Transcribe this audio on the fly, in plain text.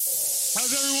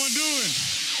How's everyone doing?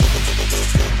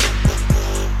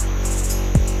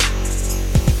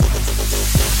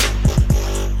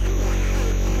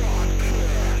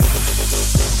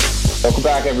 Welcome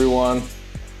back, everyone.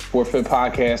 Forfeit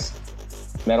Podcast.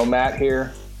 Metal Matt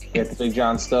here. We got the Big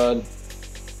John Stud.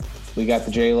 We got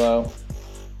the J-Lo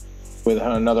with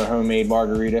another homemade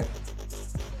margarita.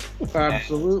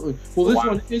 Absolutely. Well, this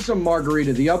one is a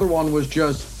margarita. The other one was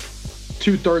just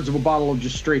 2/3 of a bottle of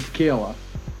just straight tequila.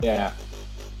 Yeah.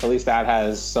 At least that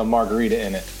has some margarita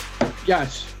in it.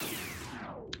 Yes.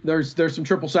 There's some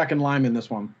triple second lime in this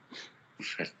one.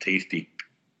 That's tasty.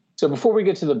 So before we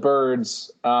get to the birds,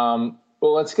 well,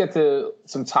 let's get to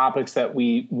some topics that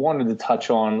we wanted to touch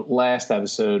on last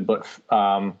episode, but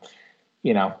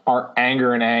you know, our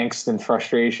anger and angst and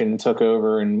frustration took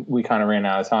over, and we kind of ran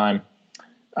out of time.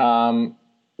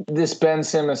 This Ben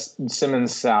Simmons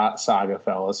saga,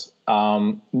 fellas.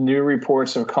 New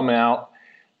reports have come out.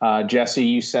 Jesse,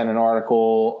 you sent an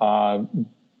article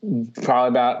probably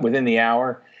about within the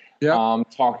hour,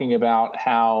 talking about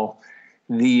how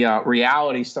the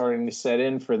reality starting to set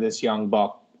in for this young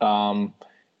buck,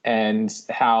 and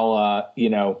how you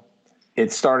know,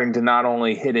 it's starting to not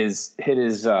only hit his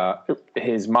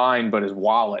mind but his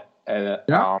wallet, and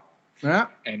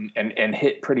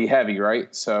hit pretty heavy,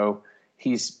 right? So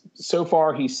he's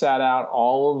sat out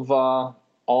all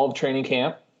of training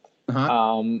camp,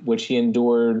 which he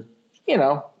endured, you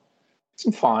know,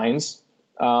 some fines,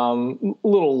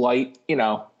 little light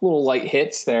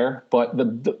hits there, but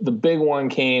the big one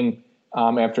came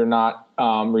after not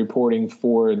reporting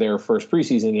for their first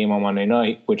preseason game on Monday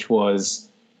night, which was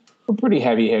a pretty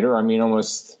heavy hitter. I mean,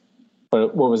 almost,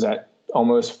 what was that?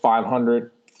 Almost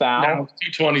 500 foul. No,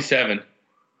 227.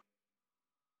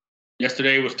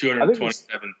 Yesterday was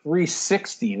 227.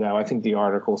 360 though, I think the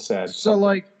article said. So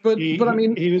like, but I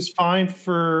mean, he was fined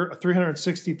for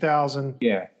 $360,000.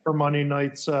 Yeah. For Monday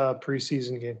night's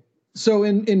preseason game. So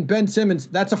in Ben Simmons,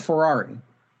 that's a Ferrari.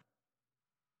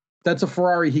 That's a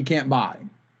Ferrari he can't buy.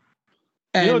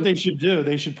 And you know what they should do?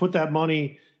 They should put that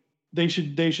money. They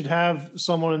should have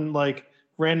someone like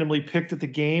randomly picked at the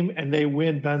game, and they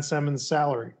win Ben Simmons'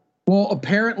 salary. Well,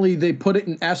 apparently they put it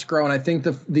in escrow, and I think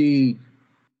the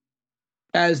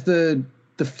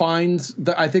fines,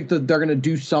 I think that they're going to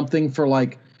do something for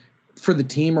the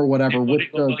team or whatever. They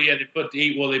put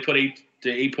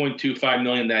 $8.25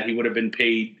 million that he would have been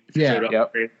paid if he showed up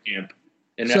at training camp.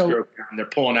 And escrow, and they're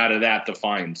pulling out of that the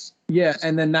fines. Yeah,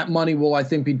 and then that money will, I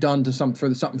think, be done to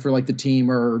something for like the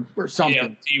team or something. Yeah,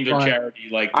 teams or charity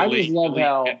like the I league.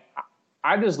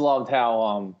 just loved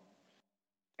how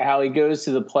he goes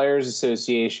to the Players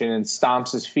Association and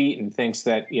stomps his feet and thinks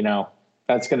that, you know,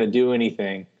 that's going to do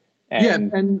anything.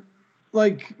 And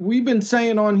like we've been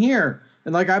saying on here,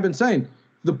 and like I've been saying,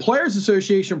 the Players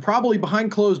Association probably behind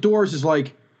closed doors is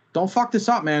like, don't fuck this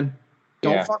up, man.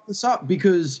 Don't fuck this up,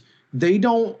 because they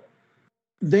know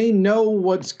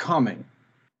what's coming.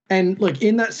 And like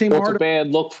in that same article, it's a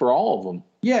bad look for all of them.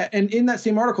 Yeah, and in that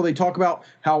same article, they talk about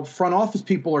how front office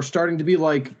people are starting to be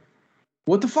like,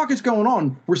 what the fuck is going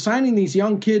on? We're signing these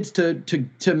young kids to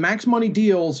max money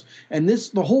deals, and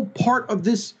the whole part of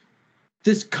this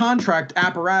contract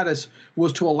apparatus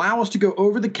was to allow us to go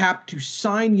over the cap to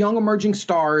sign young emerging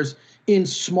stars in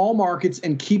small markets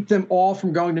and keep them all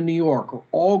from going to New York or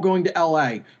all going to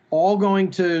LA, all going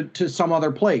to some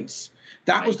other place.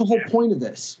 That was the whole point of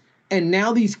this. And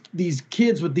now these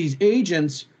kids with these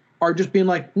agents are just being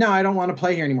like, no, I don't want to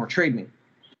play here anymore. Trade me.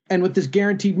 And with this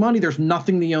guaranteed money, there's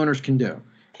nothing the owners can do.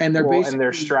 And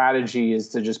their strategy is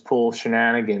to just pull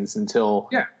shenanigans until,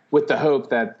 with the hope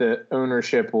that the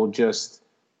ownership will just,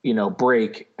 you know,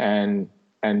 break and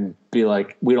be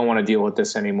like, we don't want to deal with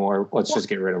this anymore. Let's just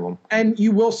get rid of them. And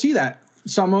you will see that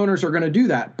some owners are going to do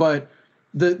that, but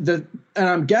and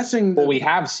I'm guessing. Well, we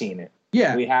have seen it.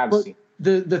 Yeah, we have seen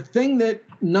the thing that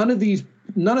none of the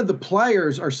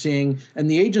players are seeing, and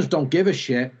the agents don't give a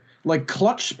shit. Like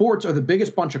Clutch Sports are the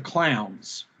biggest bunch of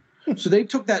clowns. So they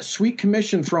took that sweet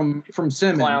commission from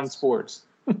Simmons. Clown Sports.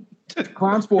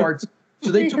 Clown Sports.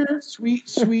 So they took that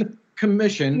sweet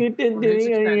commission. And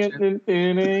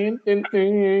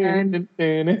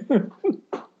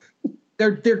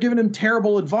they're giving him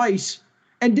terrible advice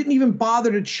and didn't even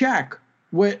bother to check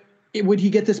would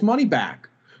he get this money back.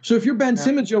 So if you're Ben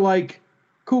Simmons, you're like,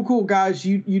 cool guys,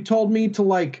 you told me to,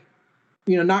 like,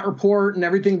 you know, not report and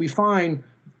everything be fine.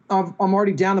 I'm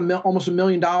already down to almost $1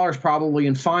 million probably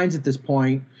in fines at this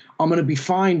point. I'm going to be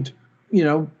fined, you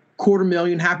know,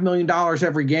 $250,000, $500,000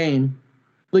 every game.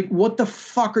 Like, what the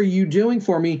fuck are you doing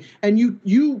for me? And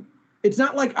you it's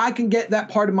not like I can get that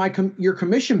part of your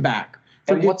commission back.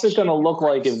 And what's it going to look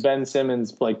like if Ben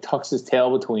Simmons like tucks his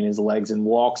tail between his legs and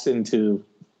walks into?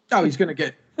 Oh, he's going to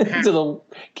get to the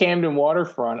Camden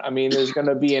waterfront. I mean, there's going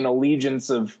to be an allegiance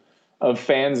of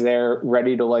fans there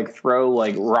ready to like throw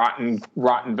like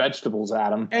rotten vegetables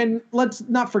at him. And let's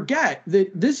not forget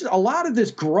that a lot of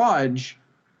this grudge,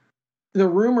 the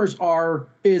rumors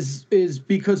is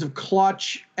because of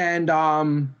Clutch and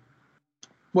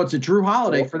Drew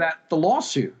Holiday for the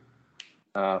lawsuit.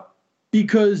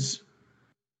 Because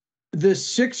the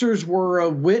Sixers were a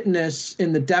witness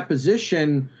in the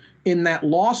deposition in that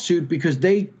lawsuit because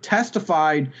they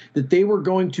testified that they were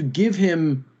going to give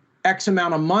him X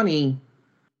amount of money,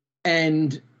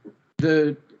 and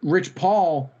the Rich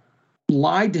Paul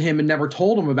lied to him and never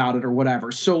told him about it or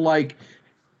whatever. So like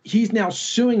he's now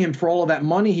suing him for all of that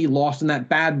money he lost and that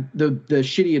the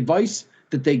shitty advice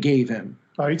that they gave him.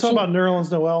 Are you talking about Nerlens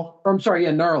Noel? I'm sorry,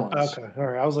 yeah, Nerlens. Okay, all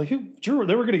right. I was like, who? Drew?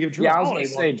 They were going to give Drew. Yeah, I was going to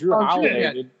say Drew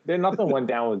Holiday. Yeah. Nothing went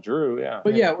down with Drew. Yeah,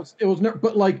 but it was.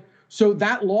 But like, so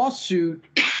that lawsuit,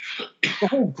 the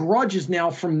whole grudge is now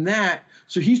from that.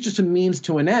 So he's just a means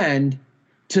to an end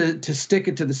to stick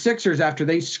it to the Sixers after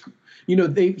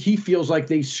he feels like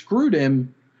they screwed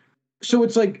him. So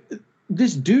it's like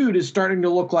this dude is starting to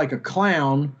look like a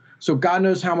clown. So God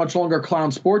knows how much longer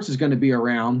Clown Sports is going to be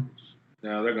around.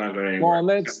 No, they're going to go anywhere. Well,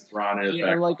 that's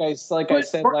like I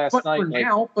said last night.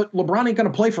 But LeBron ain't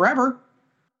going to play forever.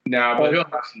 No, but he'll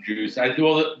have some juice.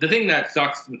 The thing that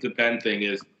sucks with the Ben thing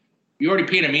is you already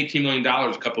paid him $18 million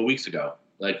a couple of weeks ago.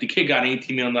 Like the kid got an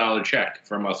 $18 million check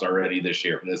from us already this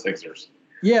year from the Sixers.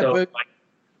 Yeah, so, but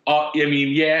I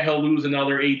mean, he'll lose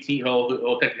another 18. I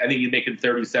think he's making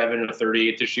 37 or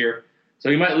 38 this year. So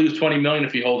he might lose $20 million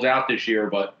if he holds out this year.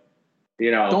 But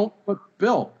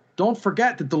Bill. Don't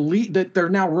forget that that there are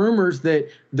now rumors that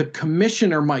the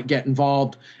commissioner might get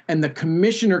involved, and the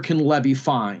commissioner can levy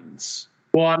fines.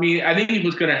 Well, I mean, I think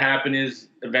what's going to happen is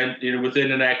within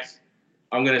the next,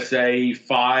 I'm going to say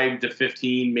 5 to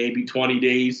 15, maybe 20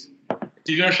 days,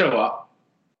 he's going to show up,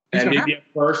 and maybe at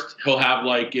first he'll have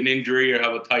like an injury or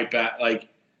have a tight back. Like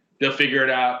they'll figure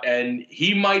it out, and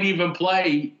he might even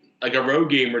play like a road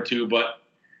game or two, but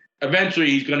eventually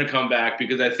he's going to come back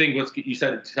because I think what you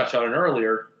said touched on it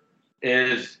earlier.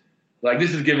 Is like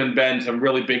this has given Ben some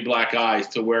really big black eyes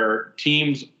to where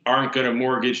teams aren't going to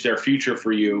mortgage their future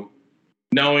for you,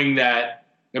 knowing that.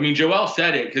 I mean, Joel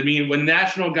said it. I mean, when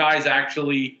national guys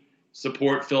actually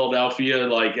support Philadelphia,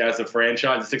 like as a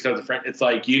franchise, the Sixers as a franchise, it's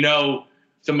like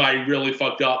somebody really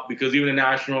fucked up because even the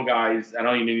national guys, I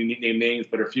don't even need to name names,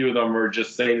 but a few of them are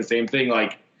just saying the same thing,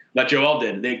 like Joel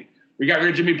did. We got rid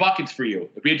of Jimmy Buckets for you.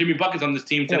 If we had Jimmy Buckets on this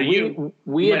team today,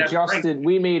 we adjusted.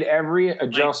 We made every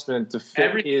adjustment to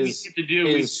fit his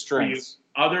strengths.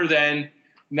 Other than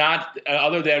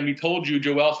we told you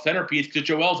Joel's centerpiece because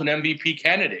Joel's an MVP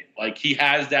candidate. Like he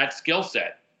has that skill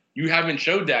set. You haven't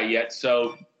showed that yet.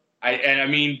 So I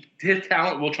mean his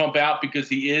talent will trump out because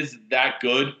he is that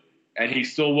good, and he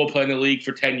still will play in the league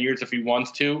for 10 years if he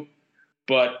wants to.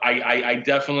 But I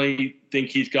definitely think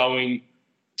he's going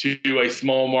to a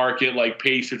small market like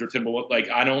Pacers or Timberwolves. Like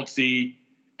I don't see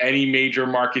any major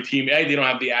market team. A, they don't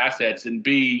have the assets, and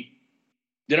B,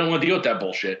 they don't want to deal with that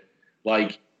bullshit.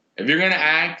 Like if you're gonna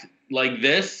act like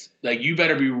this, like you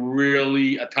better be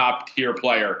really a top tier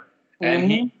player. And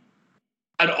he,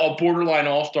 a borderline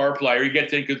all-star player. He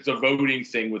gets in because it's a voting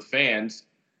thing with fans.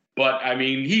 But I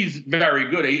mean, he's very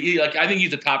good. I think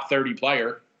he's a top 30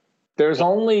 player. There's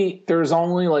only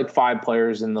like 5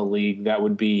 players in the league that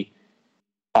would be.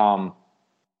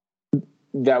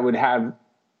 That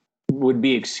would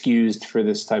be excused for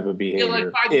this type of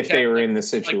behavior if they were in the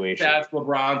situation. That's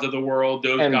LeBron's of the world.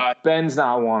 Those guys. Ben's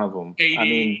not one of them.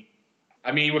 KD.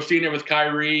 I mean, we're seeing it with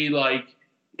Kyrie. Like,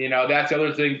 that's the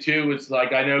other thing too. It's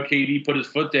like I know KD put his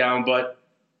foot down, but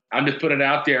I'm just putting it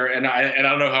out there, and I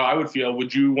don't know how I would feel.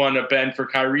 Would you want a Ben for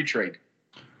Kyrie trade?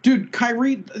 Dude,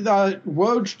 Kyrie,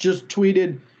 Woj just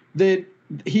tweeted that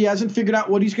he hasn't figured out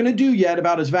what he's going to do yet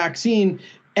about his vaccine.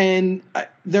 And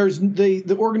there's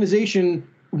the organization,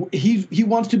 he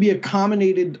wants to be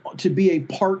accommodated to be a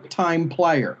part-time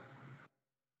player.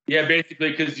 Yeah,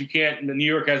 basically because you can't. New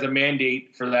York has a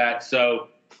mandate for that. So,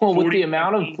 with the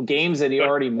amount of games that he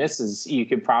already misses, you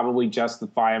could probably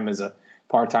justify him as a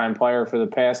part-time player for the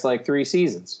past 3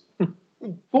 seasons.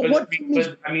 But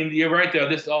I mean, you're right though.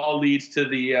 This all leads to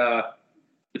the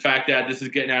fact that this is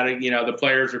getting out of the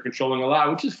players are controlling a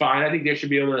lot, which is fine. I think they should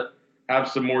be able to have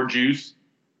some more juice.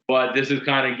 But this is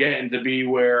kind of getting to be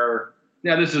where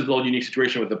now this is a little unique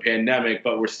situation with the pandemic,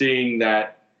 but we're seeing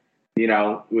that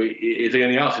it's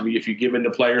anything else. I mean, if you give in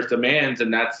to players' demands,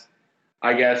 and that's,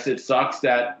 I guess it sucks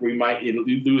that we might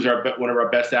lose one of our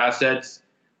best assets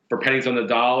for pennies on the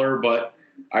dollar, but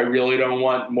I really don't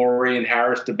want Morey and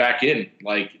Harris to back in.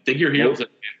 Like, dig your heels in.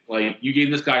 Like, you gave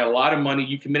this guy a lot of money.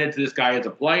 You committed to this guy as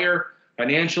a player,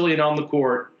 financially and on the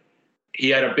court. He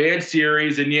had a bad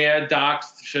series, and yeah, Doc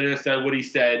should have said what he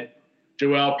said.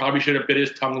 Joel probably should have bit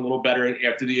his tongue a little better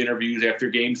after the interviews, after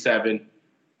Game 7.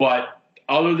 But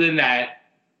other than that,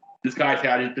 this guy's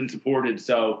had been supported.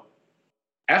 So,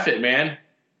 F it, man.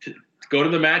 Go to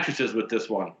the mattresses with this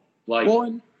one. Like,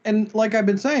 well, and like I've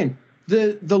been saying,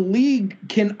 the league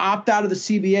can opt out of the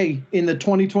CBA in the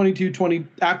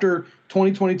after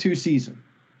 2022 season.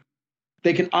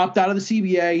 They can opt out of the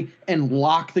CBA and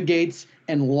lock the gates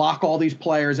and lock all these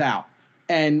players out.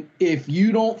 And if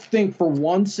you don't think for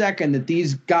 1 second that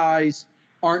these guys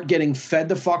aren't getting fed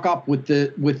the fuck up with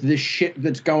this shit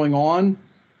that's going on,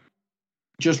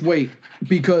 just wait,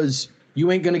 because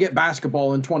you ain't going to get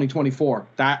basketball in 2024.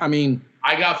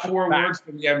 I got 4 words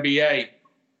from the NBA.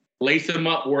 Lace them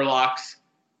up, Warlocks.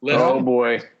 Oh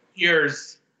boy.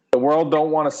 Years. The world don't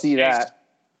want to see that.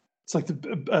 It's like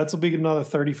that's a big another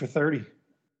 30 for 30.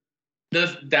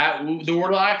 The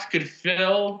Warlocks could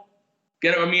fill.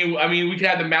 I mean, we could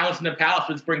have the Malice in the Palace.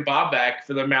 Let's bring Bob back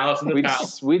for the Malice in the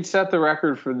Palace. We'd set the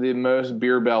record for the most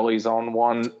beer bellies on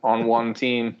one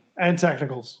team. And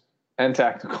technicals. And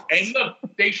tactical. And look,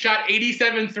 they shot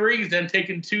 87 threes and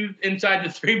taken 2 inside the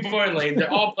 3-point lane.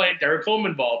 They're all playing Derek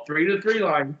Coleman ball, 3-to-3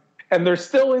 line. And they're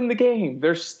still in the game.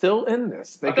 They're still in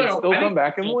this. They can still come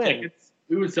back and win. Tickets.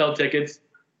 We would sell tickets.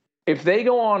 If they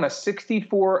go on a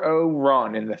 64-0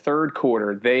 run in the third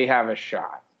quarter, they have a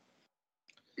shot.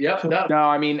 Yep. No,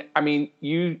 I mean,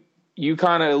 you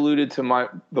kind of alluded to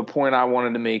the point I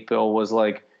wanted to make, Bill, was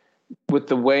like, with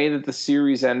the way that the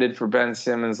series ended for Ben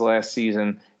Simmons last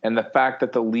season, and the fact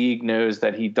that the league knows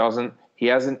that he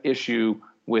has an issue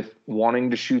with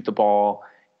wanting to shoot the ball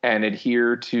and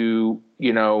adhere to,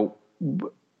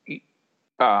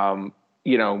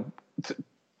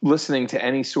 listening to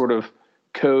any sort of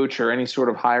coach or any sort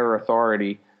of higher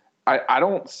authority. I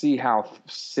don't see how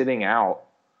sitting out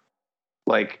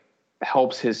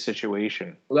helps his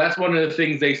situation. Well, that's one of the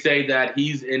things they say, that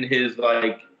he's in his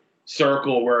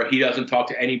circle where he doesn't talk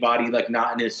to anybody,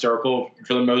 not in his circle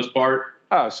for the most part.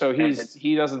 Oh, so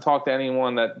he doesn't talk to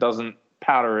anyone that doesn't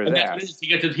powder his ass.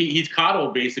 He's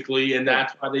coddled basically, and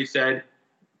that's why they said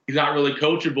he's not really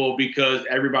coachable, because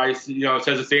everybody says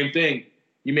the same thing.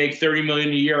 You make $30 million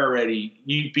a year already.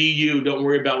 You be you. Don't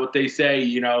worry about what they say.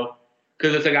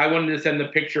 Because it's I wanted to send the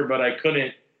picture, but I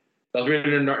couldn't. I was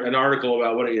reading an article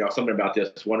about something about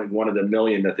this one of the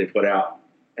million that they put out,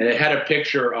 and it had a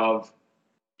picture of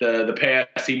the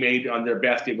pass he made on their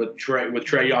basket with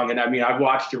Trae Young. And I mean, I've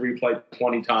watched the replay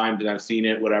 20 times and I've seen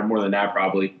it, whatever, more than that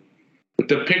probably. But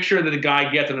the picture that the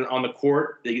guy gets on the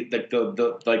court, I don't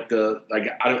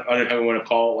know how you want to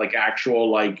call it,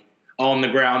 actual on the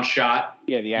ground shot.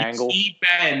 Yeah, the angle. You see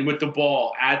Ben with the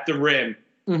ball at the rim,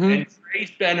 and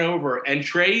Trae's bent over, and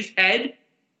Trae's head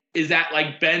is at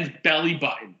Ben's belly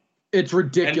button. It's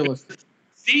ridiculous. And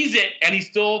sees it, and he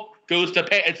still goes to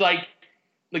pay. It's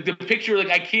the picture,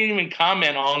 I can't even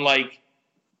comment on,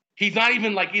 he's not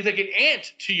even, he's like an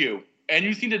ant to you, and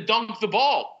you seem to dunk the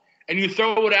ball, and you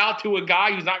throw it out to a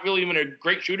guy who's not really even a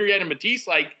great shooter yet, and Matisse,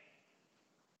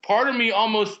 part of me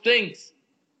almost thinks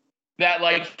that,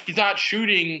 he's not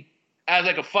shooting as,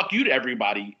 a fuck you to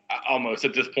everybody, almost,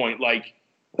 at this point, Well,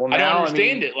 I don't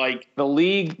understand it. The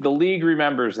league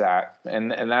remembers that,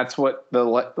 and that's what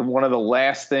one of the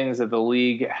last things that the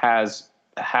league has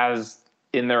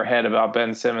in their head about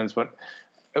Ben Simmons, but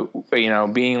being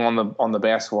on the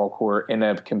basketball court in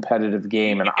a competitive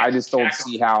game, and I just don't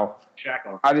see how.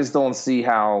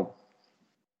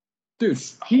 Dude,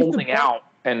 holding out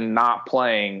and not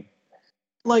playing.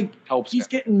 Helps he's him.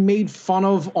 Getting made fun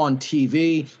of on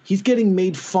TV. He's getting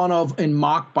made fun of and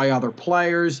mocked by other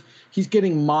players. He's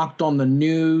getting mocked on the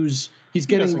news. He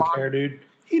doesn't care, dude.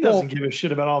 He doesn't give a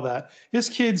shit about all that. This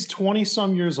kid's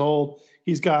 20-some years old.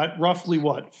 He's got roughly,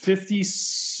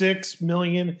 $56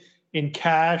 million in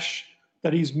cash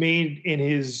that he's made in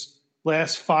his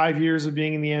last 5 years of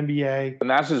being in the NBA. And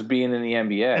that's just being in the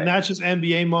NBA. And that's just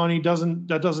NBA money.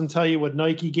 That doesn't tell you what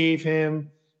Nike gave him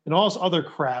and all this other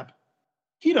crap.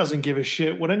 He doesn't give a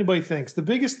shit what anybody thinks. The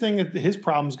biggest thing that his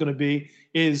problem is going to be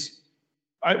is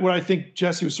what I think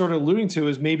Jesse was sort of alluding to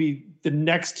is maybe the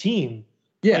next team.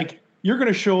 Yeah. You're going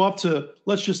to show up to,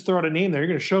 let's just throw out a name there. You're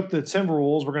going to show up to the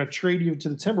Timberwolves. We're going to trade you to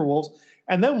the Timberwolves.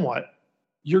 And then what?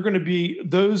 You're going to be,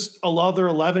 those other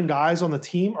 11 guys on the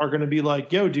team are going to be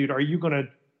like, yo, dude, are you going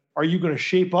to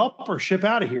shape up or ship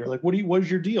out of here? What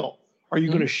is your deal? Are you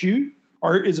going to shoot?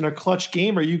 Or is it a clutch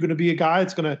game? Are you going to be a guy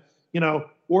that's going to,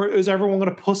 or is everyone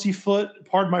going to pussyfoot,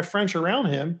 pardon my French, around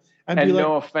him? And be like,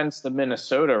 no offense to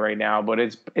Minnesota right now, but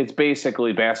it's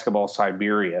basically basketball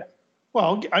Siberia.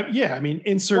 Well, I mean,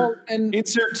 insert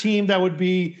team that would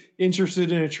be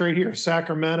interested in a trade here: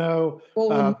 Sacramento,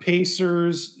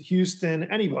 Pacers, Houston,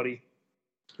 anybody.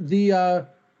 I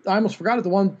almost forgot it. The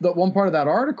one part of that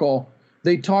article,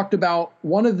 they talked about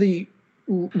one of the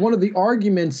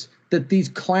arguments that these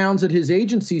clowns at his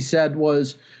agency said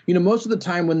was, most of the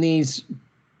time when these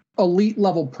elite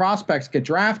level prospects get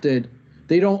drafted,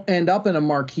 they don't end up in a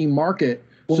marquee market.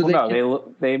 So they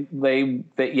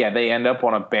end up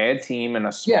on a bad team in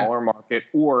a smaller market,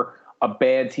 or a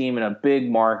bad team in a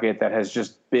big market that has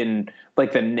just been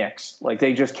like the Knicks. Like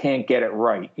they just can't get it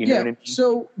right. You know what I mean?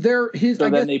 So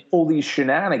they pull these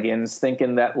shenanigans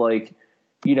thinking that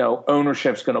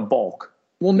ownership's going to bulk.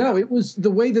 Well, no, it was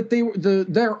the way that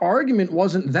their argument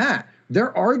wasn't that.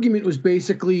 Their argument was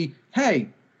basically, hey,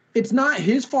 it's not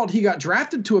his fault he got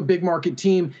drafted to a big market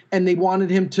team and they wanted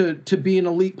him to be an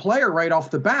elite player right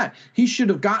off the bat. He should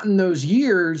have gotten those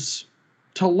years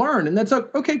to learn. And that's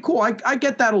okay, cool. I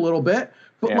get that a little bit.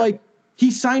 But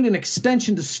he signed an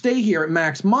extension to stay here at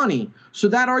max money. So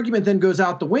that argument then goes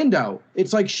out the window.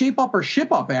 It's like shape up or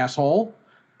ship up, asshole.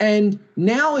 And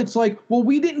now it's like, well,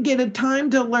 we didn't get a time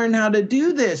to learn how to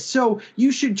do this, so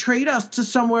you should trade us to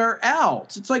somewhere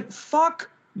else. It's like, fuck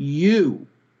you.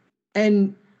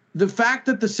 And the fact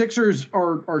that the Sixers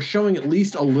are showing at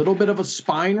least a little bit of a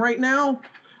spine right now,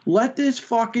 let this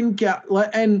fucking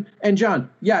and John,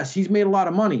 yes, he's made a lot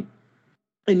of money.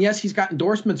 And yes, he's got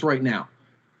endorsements right now.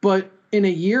 But in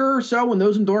a year or so, when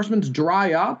those endorsements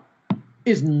dry up,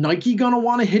 is Nike going to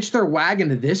want to hitch their wagon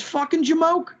to this fucking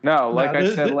jamoke? No, like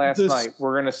I said last night,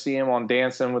 we're going to see him on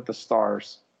Dancing with the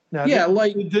Stars. Now,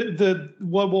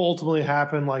 what will ultimately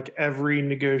happen, like every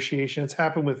negotiation, it's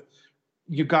happened with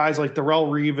you guys like Darrelle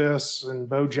Revis and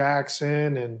Bo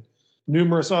Jackson and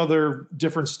numerous other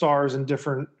different stars in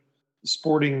different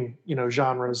sporting,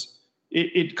 genres.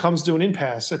 It comes to an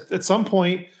impasse. At some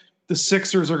point, the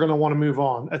Sixers are going to want to move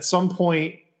on. At some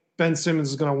point, Ben Simmons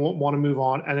is going to want to move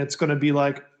on, and it's going to be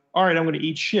like, all right, I'm going to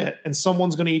eat shit, and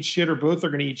someone's going to eat shit, or both are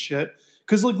going to eat shit.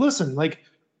 Because, listen,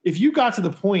 if you got to the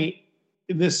point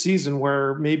in this season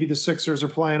where maybe the Sixers are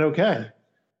playing okay,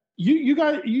 you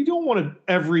don't want to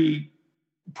every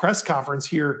press conference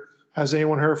here, has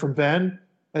anyone heard from Ben?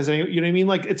 You know what I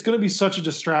mean? It's going to be such a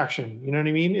distraction. You know what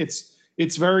I mean?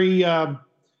 It's very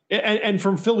and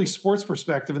from Philly sports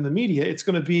perspective in the media, it's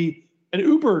going to be an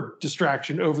uber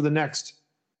distraction over the next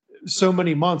so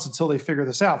many months until they figure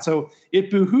this out. So it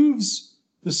behooves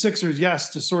the Sixers, yes,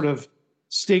 to sort of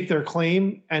stake their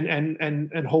claim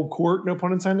and hold court, no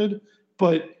pun intended.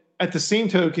 But at the same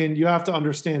token, you have to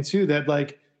understand too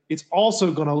that it's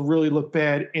also going to really look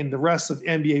bad in the rest of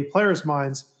NBA players'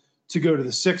 minds to go to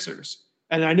the Sixers.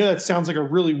 And I know that sounds like a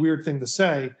really weird thing to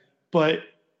say, but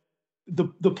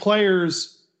the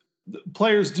players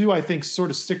do, I think,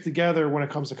 sort of stick together when it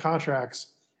comes to contracts.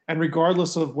 And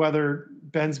regardless of whether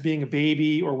Ben's being a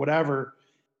baby or whatever,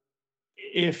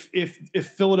 if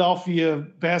Philadelphia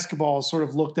basketball is sort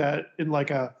of looked at in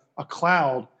like a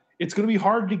cloud, it's going to be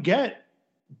hard to get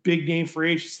big name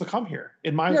free agents to come here,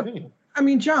 in my opinion. I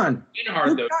mean, John, you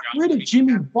got rid of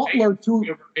Jimmy Butler to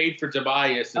overpaid for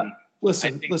Tobias. And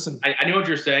listen. I know what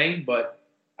you're saying, but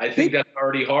I think that's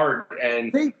already hard.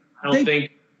 And I don't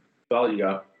think. Well, you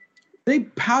go. They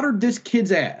powdered this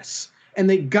kid's ass. And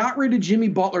they got rid of Jimmy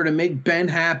Butler to make Ben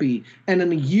happy. And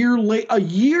then a year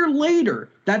later,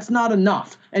 that's not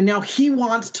enough. And now he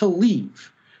wants to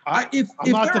leave. I'm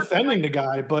not defending the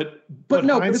guy, but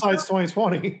hindsight's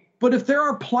 2020. But if there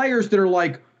are players that are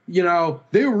like,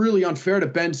 they were really unfair to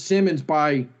Ben Simmons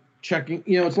by checking,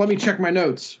 let me check my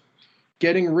notes.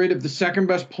 Getting rid of the second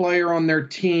best player on their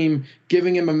team,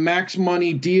 giving him a max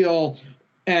money deal,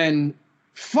 and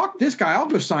fuck this guy, I'll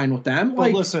go sign with them.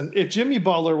 Well, listen, if Jimmy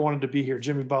Butler wanted to be here,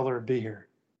 Jimmy Butler would be here.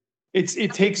 It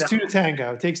takes two to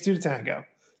tango. It takes two to tango.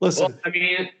 Listen. Well, I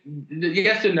mean,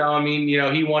 yes and no. I mean,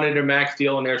 he wanted a max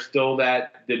deal, and there's still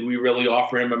that. Did we really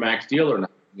offer him a max deal or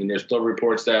not? I mean, there's still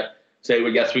reports that say,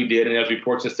 well, yes, we did, and there's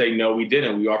reports that say, no, we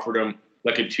didn't. We offered him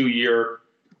like a 2-year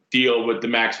deal with the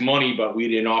max money, but we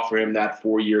didn't offer him that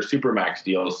 4-year super max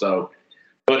deal. So,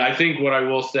 but I think what I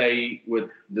will say with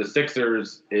the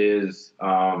Sixers is,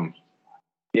 I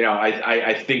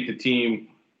think the team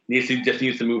needs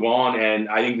to move on, and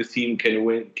I think this team can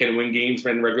win games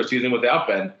in regular season without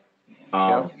Ben.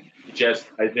 I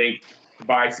think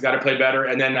Tobias got to play better,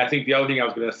 and then I think the other thing I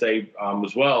was going to say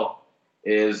as well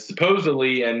is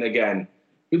supposedly, and again,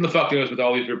 who the fuck knows with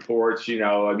all these reports? You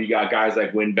got guys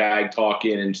like Windbag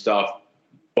talking and stuff,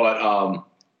 but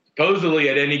supposedly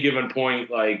at any given point,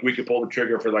 like we could pull the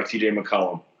trigger for like CJ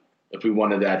McCollum if we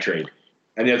wanted that trade.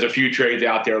 And there's a few trades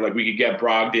out there, like we could get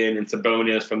Brogdon and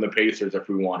Sabonis from the Pacers if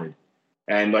we wanted.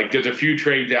 And like there's a few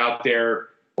trades out there.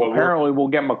 Well, apparently we'll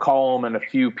get McCollum and a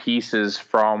few pieces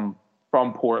from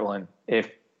Portland if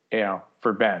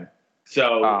for Ben.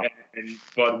 So,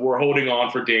 but we're holding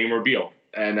on for Dame or Beal,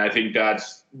 and I think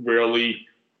that's really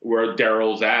where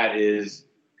Daryl's at. Is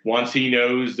once he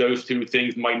knows those two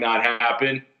things might not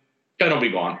happen, Ben will be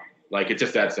gone. Like it's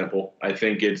just that simple. I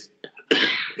think it's.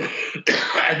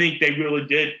 I think they really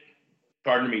did.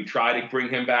 Pardon me. Try to bring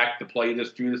him back to play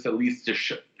this through this at least to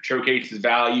showcase his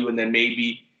value, and then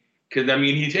maybe because I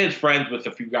mean he's friends with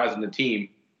a few guys on the team.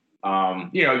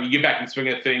 You get back in the swing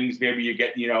of things. Maybe you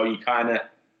get, you kind of,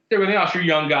 everything else. You're a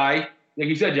young guy. Like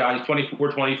you said, John, he's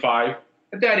 24, 25.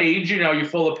 At that age, you're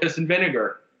full of piss and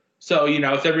vinegar. So,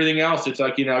 it's everything else. It's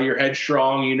like, you're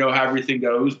headstrong, how everything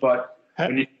goes. But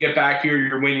when you get back here,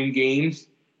 you're winning games.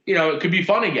 It could be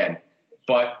fun again.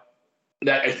 But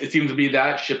that it seems to be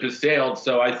that ship has sailed.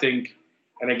 So I think,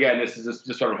 and again, this is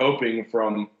just sort of hoping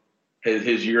from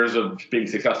his years of being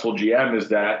successful GM is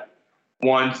that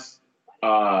once,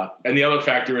 and the other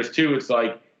factor is too, it's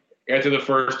like after the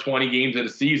first 20 games of the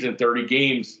season, 30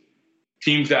 games,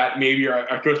 teams that maybe are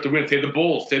supposed to win, say the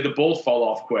Bulls fall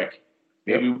off quick.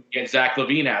 Maybe we get Zach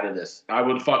LaVine out of this. I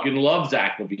would fucking love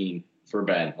Zach LaVine for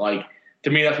Ben. Like,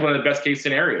 to me, that's one of the best case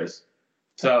scenarios.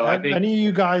 So I think any of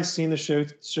you guys seen the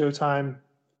Showtime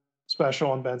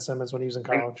special on Ben Simmons when he was in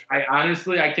college? I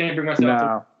honestly, I can't bring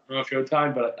myself to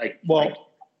Showtime, but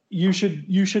you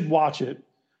should watch it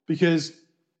because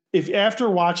if after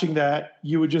watching that,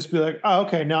 you would just be like, oh,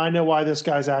 okay, now I know why this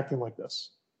guy's acting like this.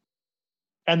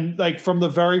 And like from the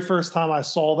very first time I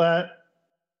saw that,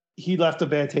 he left a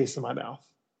bad taste in my mouth.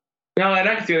 No, and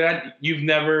I can see that. You've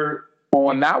never.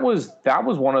 Well, and that was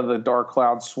one of the dark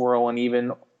clouds swirling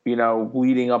even,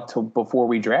 leading up to before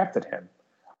we drafted him.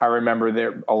 I remember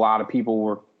there a lot of people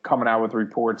were coming out with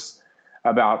reports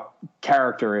about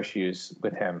character issues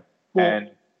with him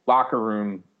and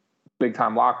big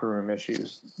time locker room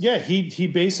issues. Yeah, he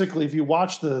basically, if you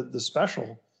watch the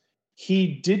special, he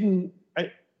didn't.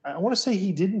 I want to say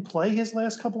he didn't play his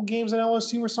last couple games at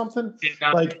LSU or something.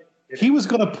 Like he was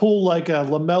going to pull like a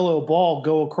LaMelo Ball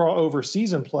go across over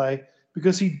season play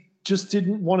because he just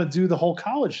didn't want to do the whole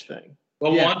college thing.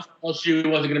 Well, once LSU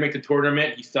wasn't going to make the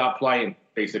tournament, he stopped playing.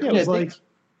 Basically, it was like.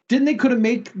 They could have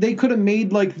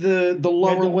made like the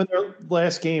lower to win their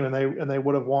last game and they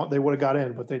would have got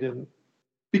in, but they didn't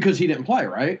because he didn't play,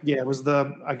 right? Yeah, it was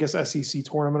the SEC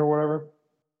tournament or whatever.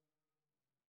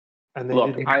 And they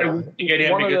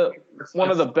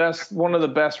one of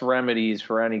the best remedies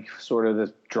for any sort of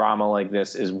this drama like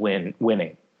this is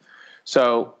winning.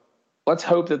 So let's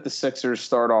hope that the Sixers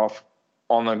start off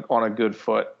on a good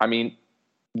foot. I mean,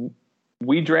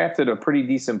 we drafted a pretty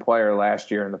decent player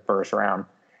last year in the first round.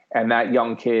 And that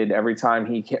young kid, every time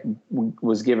he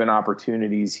was given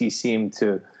opportunities, he seemed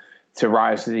to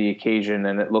rise to the occasion.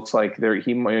 And it looks like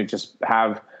he might just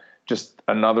have just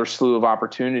another slew of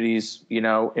opportunities,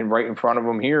 right in front of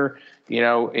him here,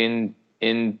 in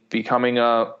becoming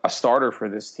a starter for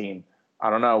this team. I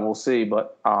don't know. We'll see.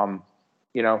 But, I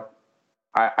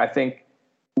think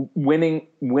winning,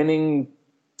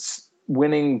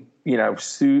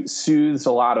 soothes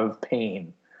a lot of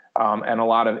pain. And a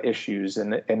lot of issues,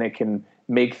 and it can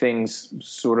make things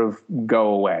sort of go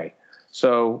away.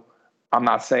 So I'm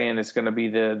not saying it's going to be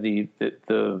the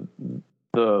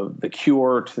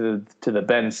cure to the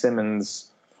Ben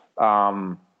Simmons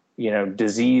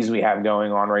disease we have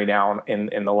going on right now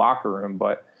in the locker room,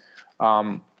 but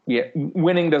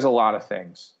winning does a lot of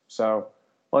things. So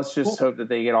let's just hope that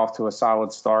they get off to a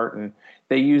solid start and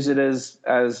they use it as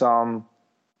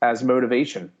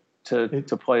motivation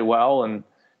to play well and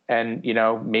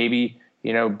maybe,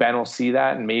 Ben will see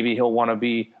that and maybe he'll want to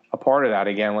be a part of that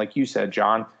again. Like you said,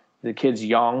 John, the kid's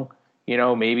young,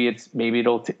 maybe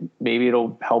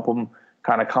it'll help him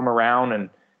kind of come around and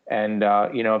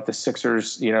if the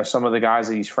Sixers, some of the guys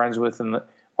that he's friends with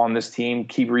on this team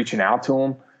keep reaching out to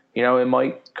him, it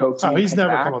might coax him. Oh, he's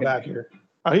never coming back here.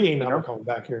 Oh, he ain't never coming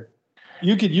back here.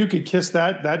 You could kiss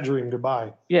that dream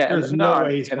goodbye. Yeah. There's no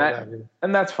way he's coming back here.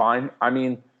 And that's fine. I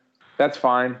mean, that's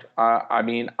fine.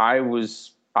 I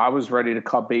was ready to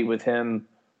cut bait with him,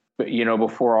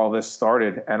 before all this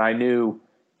started, and I knew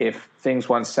if things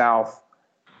went south,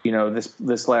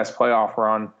 this last playoff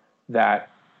run,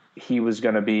 that there was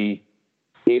going to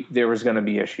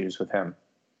be issues with him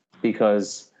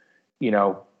because,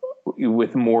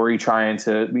 with Morey trying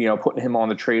to, putting him on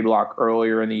the trade block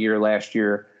earlier in the year last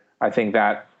year, I think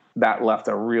that left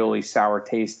a really sour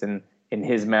taste in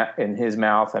his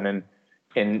mouth and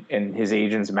in his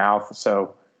agent's mouth.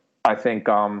 So I think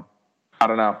I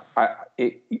don't know.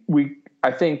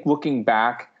 I think looking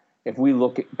back, if we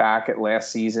look back at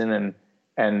last season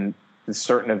and the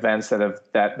certain events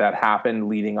that happened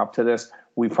leading up to this,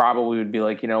 we probably would be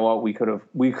like, you know what, we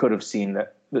could have seen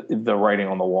the writing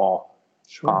on the wall,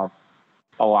 sure.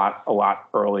 A lot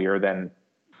earlier than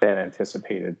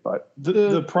anticipated. But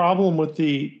the problem with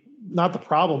not the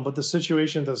problem, but the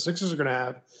situation that the Sixers are going to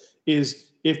have is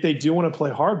if they do want to play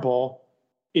hardball,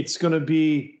 it's going to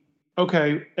be,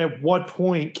 okay, at what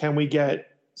point can we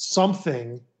get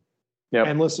something? Yep.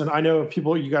 And listen, I know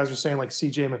you guys are saying like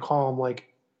CJ McCollum,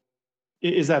 like,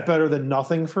 is that better than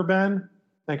nothing for Ben?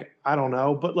 Like, I don't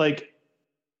know. But like,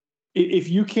 if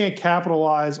you can't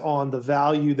capitalize on the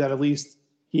value that at least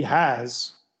he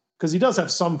has, because he does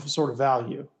have some sort of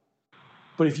value.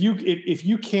 But if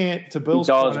you can't, to Bill's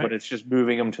point, but it's just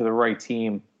moving him to the right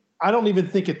team. I don't even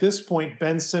think at this point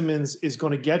Ben Simmons is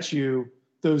going to get you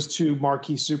those two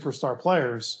marquee superstar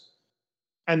players.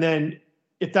 And then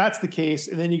if that's the case,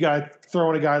 and then you got to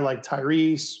throw in a guy like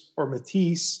Tyrese or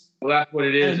Matisse. Well, that's what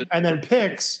it is. And then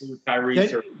picks.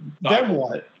 Tyrese. Then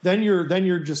what? Then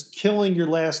you're just killing your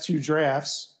last two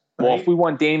drafts. Right? Well, if we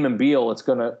want Damon Beal,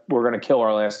 we're gonna kill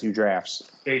our last two drafts.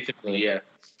 Basically, yeah.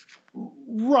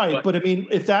 Right, but I mean,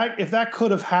 if that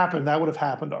could have happened, that would have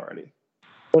happened already.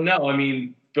 Well, no, I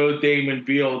mean, both Dame and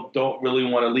Beal don't really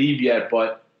want to leave yet,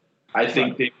 but I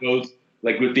think they both,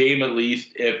 like with Dame at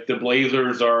least, if the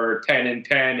Blazers are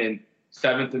 10-10 and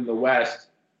 7th in the West,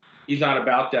 he's not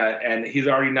about that, and he's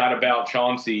already not about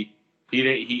Chauncey.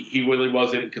 He really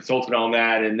wasn't consulted on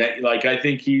that, and that, like, I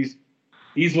think he's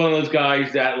one of those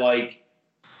guys that like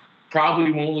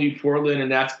probably won't leave Portland, and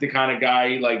that's the kind of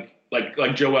guy like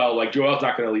Joel. Like Joel's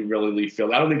not going to really leave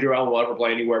Philly. I don't think Joel will ever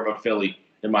play anywhere but Philly,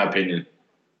 in my opinion.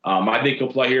 I think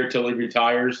he'll play here till he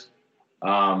retires,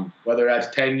 whether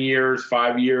that's 10 years,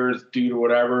 5 years, due to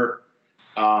whatever.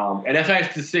 And that's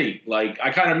nice to see. Like,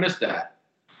 I kind of miss that,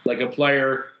 like a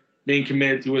player being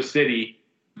committed to a city.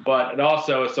 But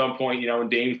also at some point,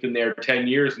 and Dame's been there 10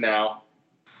 years now.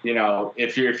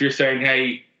 If you're saying,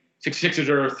 hey, Sixers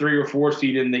are a 3 or 4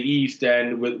 seed in the East,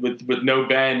 and with no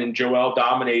Ben and Joel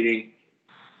dominating,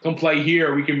 come play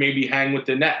here. We can maybe hang with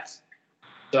the Nets.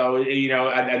 So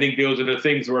I think those are the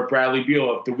things where Bradley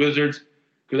Beal, if the Wizards,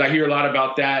 because I hear a lot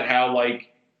about that, how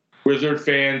like Wizard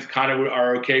fans kind of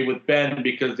are okay with Ben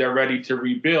because they're ready to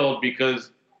rebuild,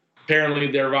 because apparently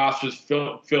their roster's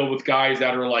filled with guys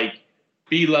that are like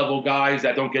B-level guys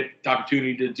that don't get the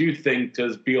opportunity to do things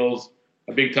because Beal's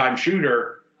a big-time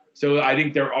shooter. So I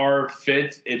think there are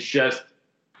fits. It's just,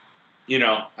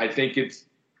 I think it's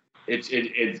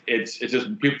just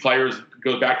players,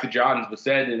 goes back to John was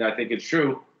said, and I think it's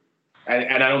true.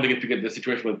 And I don't think it's because of the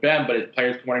situation with Ben, but it's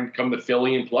players wanting to come to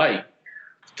Philly and play.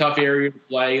 It's a tough area to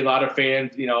play. A lot of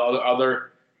fans,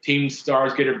 other team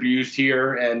stars get abused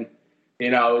here, and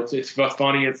it's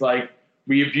funny. It's like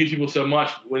we abuse people so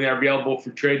much when they're available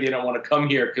for trade, they don't want to come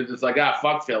here because it's like,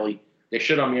 fuck Philly. They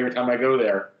shit on me every time I go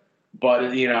there. But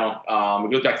it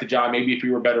goes back to John. Maybe if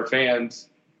we were better fans,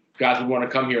 guys would want to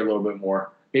come here a little bit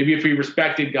more. Maybe if we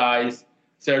respected guys,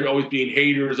 instead of always being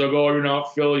haters, like, oh, you're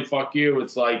not Philly, fuck you.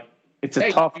 It's like, it's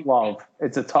a tough love.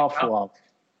 It's a tough love.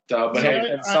 So, but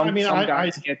hey,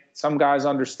 some guys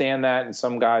understand that, and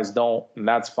some guys don't, and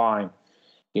that's fine.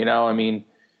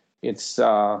 It's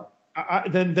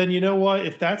then you know what?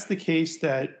 If that's the case,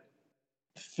 that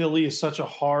Philly is such a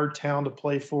hard town to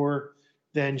play for,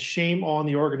 then shame on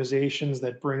the organizations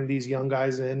that bring these young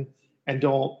guys in and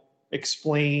don't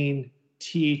explain,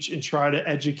 teach, and try to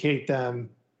educate them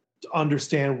to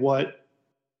understand what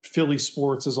Philly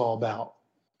sports is all about.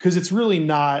 Because it's really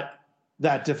not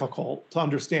that difficult to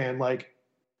understand. Like,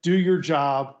 do your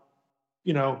job,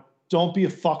 don't be a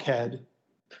fuckhead,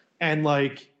 and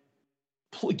like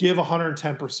give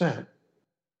 110%.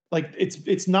 Like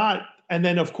it's not, and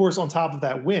then of course on top of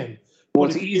that, win. Well,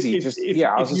 it's easy.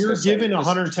 If you're given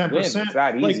 110%,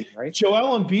 that easy, like right?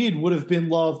 Joel Embiid would have been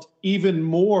loved even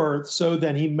more so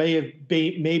than he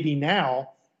maybe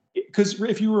now. Because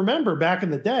if you remember back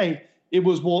in the day, it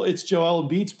was, it's Joel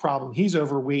Embiid's problem. He's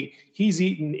overweight. He's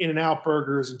eating In-N-Out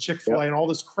burgers and Chick-fil-A and all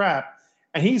this crap,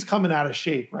 and he's coming out of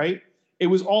shape, right? It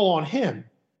was all on him.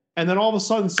 And then all of a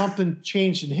sudden something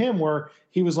changed in him where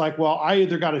he was like, well, I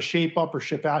either got to shape up or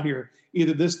ship out here.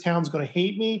 Either this town's going to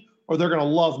hate me or they're going to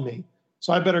love me.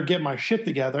 So I better get my shit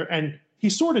together. And he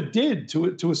sort of did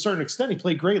to a certain extent. He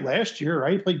played great last year,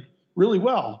 right? He played really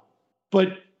well.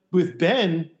 But with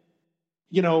Ben,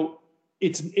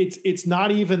 it's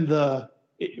not even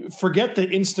forget the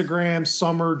Instagram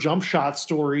summer jump shot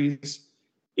stories.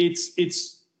 It's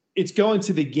it's going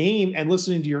to the game and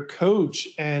listening to your coach,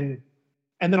 and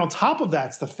then on top of that,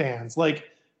 it's the fans. Like,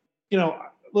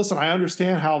 listen, I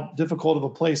understand how difficult of a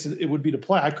place it would be to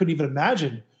play. I couldn't even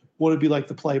imagine what it'd be like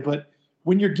to play. But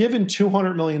when you're given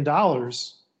 $200 million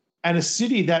and a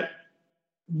city that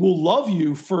will love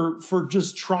you for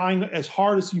just trying as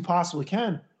hard as you possibly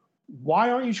can,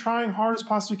 why aren't you trying hard as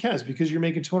possibly can? Is it because you're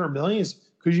making $200 million? Is it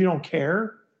because you don't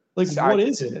care? Like, what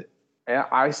is it? Yeah,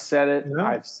 I said it. Yeah.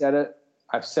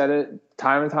 I've said it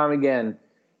time and time again.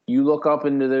 You look up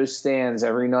into those stands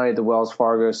every night at the Wells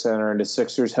Fargo Center in the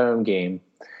Sixers home game,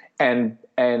 and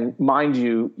mind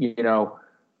you,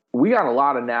 we got a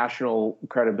lot of national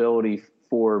credibility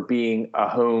for being a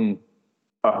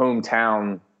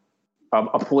hometown,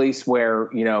 a place where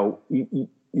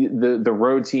the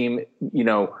road team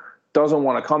doesn't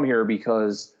want to come here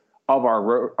because of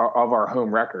our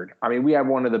home record. I mean, we have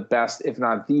one of the best, if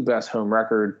not the best, home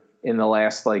record in the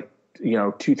last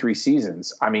 2-3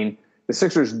 seasons. I mean, the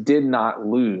Sixers did not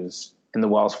lose in the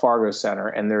Wells Fargo Center,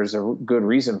 and there's a good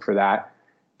reason for that.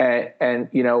 And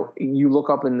you look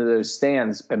up into those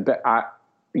stands, and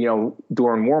during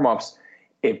warmups,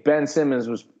 if Ben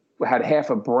Simmons had half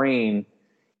a brain,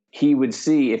 he would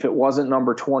see if it wasn't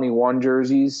number 21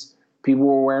 jerseys people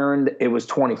were wearing, it was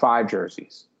 25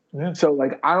 jerseys. Yeah. So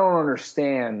I don't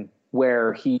understand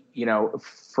where he,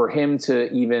 for him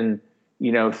to even,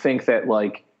 think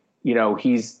that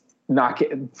he's not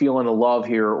feeling the love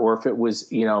here, or if it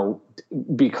was,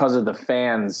 because of the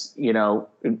fans,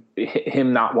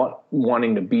 him not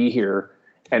wanting to be here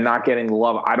and not getting the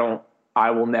love. I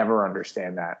will never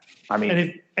understand that. I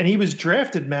mean, and he was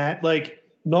drafted, Matt,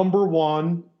 number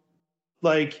one.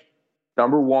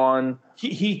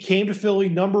 He came to Philly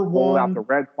number one. Out the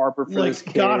red carpet for this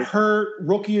kid. Got hurt,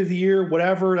 rookie of the year,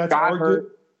 whatever. That's arguably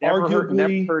never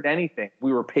heard anything.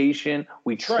 We were patient.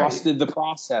 We trusted the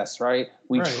process, right?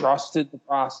 We trusted the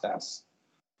process.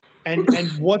 And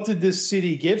what did this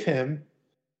city give him?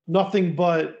 Nothing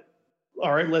but,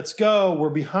 all right, let's go.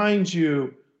 We're behind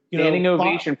you. Standing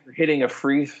ovation for hitting a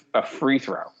free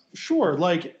throw. Sure,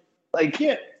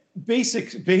 yeah, basic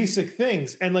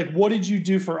things. And what did you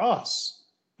do for us?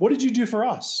 What did you do for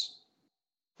us?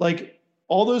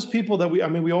 All those people that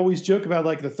we always joke about,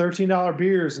 the $13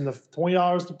 beers and the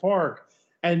 $20 to park,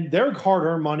 and their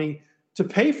hard-earned money to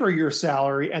pay for your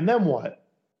salary. And then what?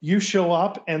 You show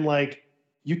up and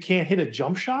you can't hit a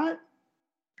jump shot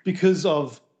because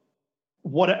of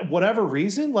whatever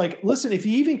reason. Listen, if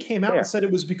he even came out and said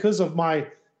it was because of my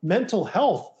mental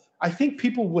health, I think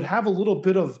people would have a little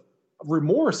bit of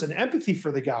remorse and empathy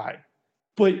for the guy.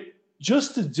 But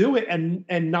just to do it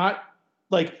and not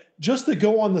just to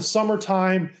go on the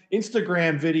summertime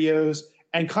Instagram videos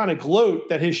and kind of gloat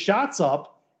that his shot's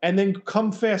up, and then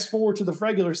come fast forward to the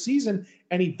regular season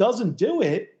and he doesn't do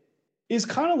it, is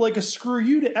kind of like a screw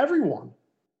you to everyone.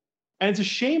 And it's a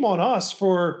shame on us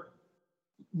for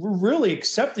really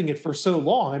accepting it for so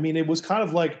long. I mean, it was kind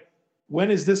of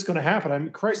when is this going to happen? I mean,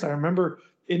 Christ, I remember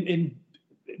in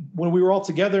when we were all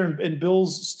together in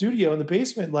Bill's studio in the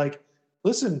basement,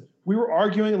 listen, we were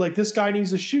arguing this guy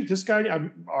needs to shoot. This guy,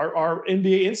 our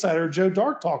NBA insider, Joe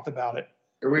Dark, talked about it.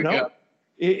 Here we go.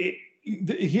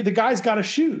 The guy's got to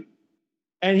shoot,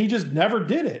 and he just never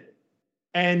did it.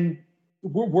 And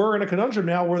we're in a conundrum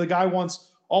now where the guy wants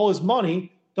all his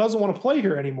money, doesn't want to play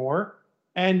here anymore,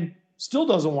 and still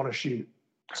doesn't want to shoot.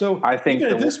 So I think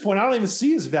even at this point, I don't even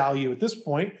see his value at this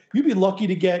point. You'd be lucky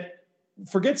to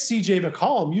forget CJ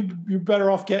McCollum. You're better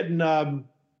off getting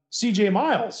CJ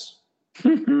Miles.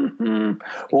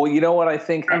 Well, you know what I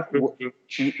think?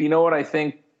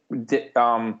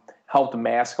 Helped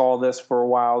mask all this for a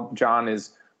while, John,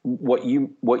 is what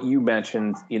you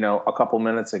mentioned, a couple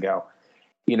minutes ago.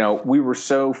 We were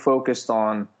so focused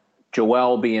on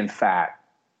Joel being fat,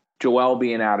 Joel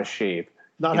being out of shape,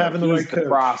 not having the right coach.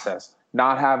 Process,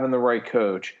 not having the right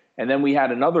coach. And then we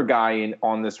had another guy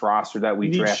on this roster that we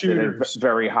drafted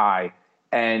very high,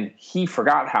 and he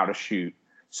forgot how to shoot.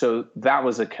 So that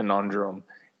was a conundrum.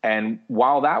 And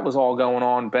while that was all going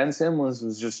on, Ben Simmons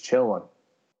was just chilling.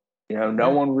 No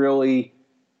one really,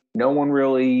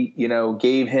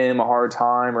 gave him a hard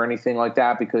time or anything like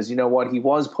that, because you know what? He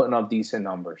was putting up decent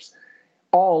numbers.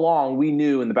 All along, we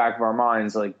knew in the back of our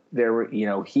minds,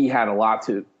 he had a lot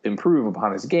to improve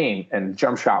upon his game, and the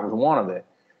jump shot was one of it,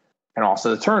 and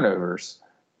also the turnovers.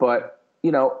 But,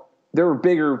 there were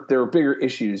bigger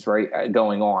issues, right,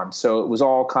 going on. So it was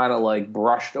all kind of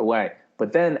brushed away.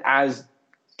 But then as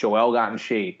Joel got in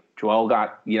shape, Joel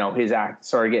got,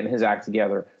 started getting his act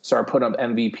together, started putting up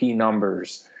MVP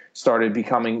numbers, started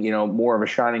becoming, more of a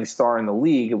shining star in the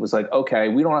league. It was okay,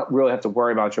 we don't really have to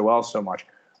worry about Joel so much.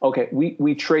 Okay,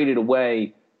 we traded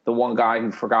away the one guy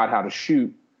who forgot how to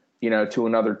shoot, to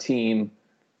another team.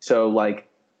 So like,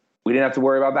 we didn't have to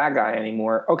worry about that guy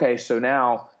anymore. Okay. So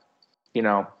now,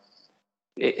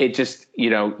 it just,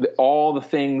 all the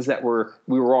things that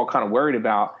we were all kind of worried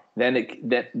about,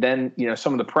 then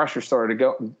some of the pressure started to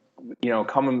go,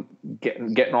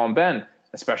 getting on Ben,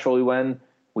 especially when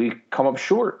we come up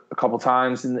short a couple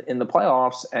times in the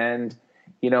playoffs. And,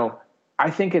 I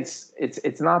think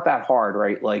it's not that hard,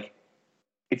 right? Like,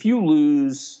 if you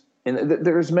lose, and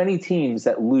there's many teams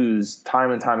that lose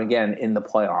time and time again in the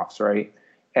playoffs, right?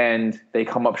 And they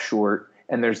come up short,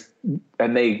 and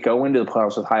they go into the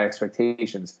playoffs with high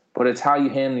expectations. But it's how you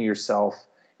handle yourself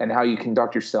and how you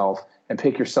conduct yourself and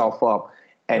pick yourself up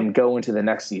and go into the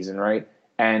next season, right?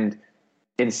 And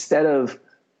instead of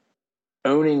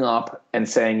owning up and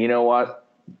saying, you know what,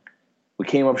 we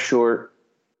came up short,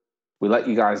 we let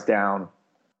you guys down,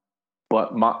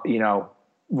 but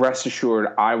rest assured,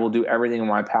 I will do everything in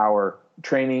my power.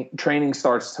 Training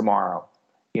starts tomorrow,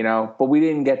 but we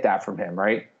didn't get that from him,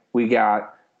 right? We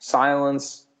got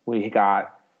silence. We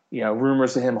got,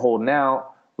 rumors of him holding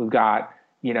out. We've got,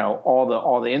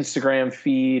 all the Instagram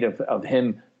feed of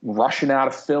him rushing out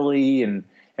of Philly and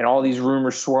all these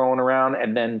rumors swirling around.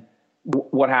 And then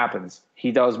what happens?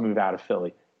 He does move out of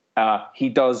Philly. He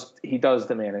does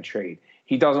demand a trade.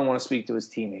 He doesn't want to speak to his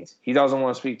teammates. He doesn't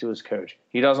want to speak to his coach.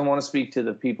 He doesn't want to speak to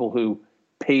the people who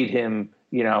paid him,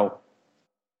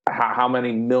 how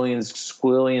many millions,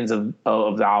 squillions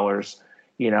of dollars,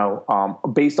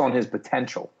 based on his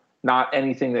potential, not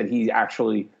anything that he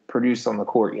actually produced on the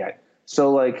court yet. So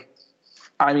like,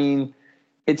 I mean,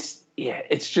 it's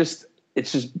just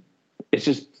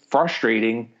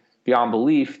frustrating beyond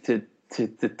belief to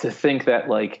think that,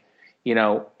 like,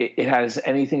 it has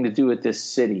anything to do with this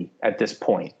city at this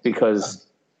point, because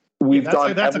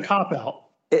that's a cop out.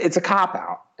 It's a cop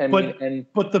out.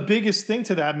 But the biggest thing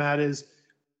to that, Matt, is,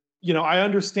 I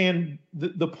understand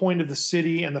the point of the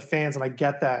city and the fans, and I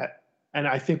get that. And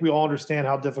I think we all understand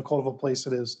how difficult of a place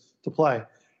it is to play.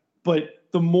 But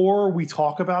the more we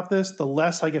talk about this, the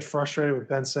less I get frustrated with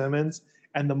Ben Simmons,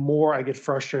 and the more I get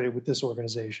frustrated with this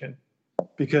organization.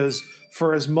 Because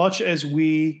for as much as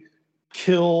we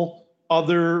kill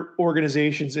other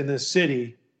organizations in this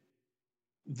city,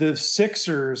 the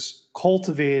Sixers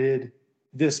cultivated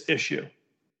this issue.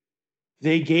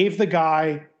 They gave the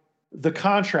guy the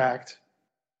contract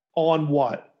on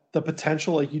what? The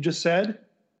potential, like you just said,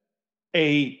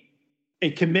 a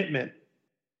commitment,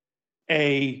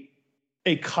 a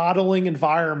coddling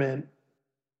environment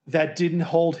that didn't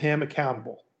hold him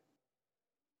accountable.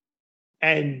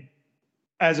 And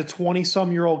as a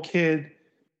 20-some-year-old kid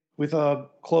with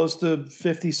close to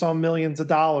 50-some millions of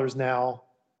dollars now,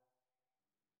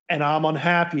 and I'm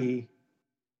unhappy,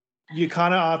 you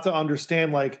kind of have to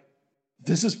understand, like,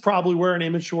 this is probably where an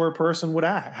immature person would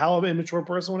act, how an immature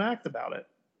person would act about it.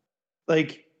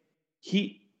 Like,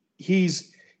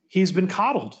 he's been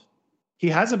coddled. He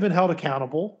hasn't been held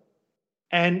accountable.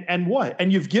 And what?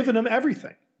 And you've given him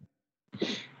everything.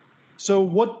 So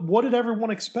what did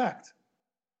everyone expect?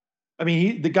 I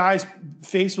mean, the guy's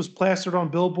face was plastered on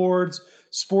billboards,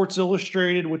 Sports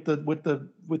Illustrated with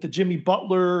the Jimmy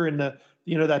Butler and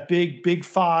that big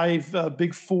five,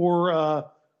 big four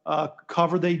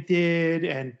cover they did,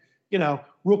 and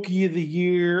Rookie of the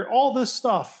Year, all this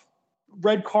stuff,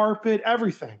 red carpet,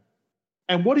 everything.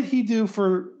 And what did he do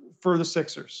for the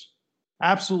Sixers?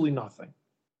 Absolutely nothing.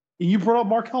 You brought up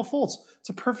Markelle Fultz. It's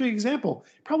a perfect example.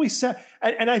 Probably said,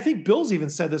 and I think Bill's even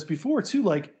said this before too.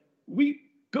 Like,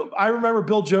 I remember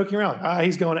Bill joking around.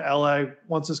 He's going to LA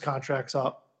once his contract's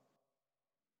up.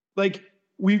 Like,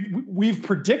 we've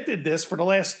predicted this for the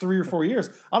last 3 or 4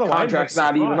 years. I don't know. Contract's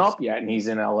not even up yet, and he's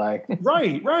in LA.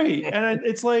 Right. And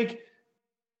it's like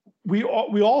we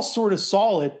all sort of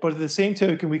saw it, but at the same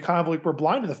token, we kind of like we're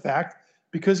blind to the fact,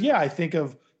 because I think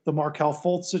of the Markelle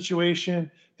Fultz situation,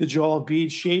 the Joel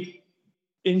Embiid shape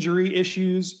injury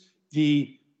issues,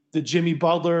 the Jimmy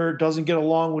Butler doesn't get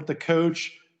along with the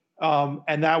coach.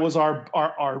 And that was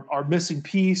our missing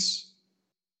piece,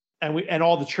 and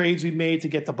all the trades we made to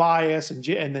get Tobias and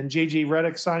then JJ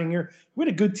Redick signing here. We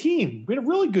had a good team. We had a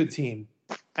really good team,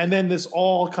 and then this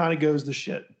all kind of goes to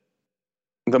shit.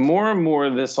 The more and more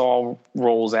this all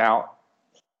rolls out,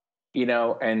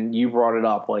 and you brought it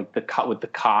up, like with the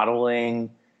coddling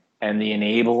and the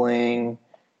enabling,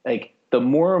 like the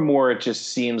more and more it just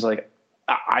seems like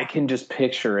I can just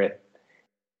picture it.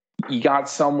 You got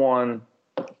someone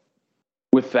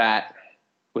with that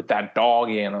dog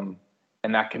in him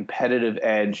and that competitive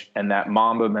edge and that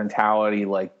Mamba mentality,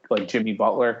 like Jimmy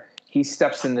Butler. He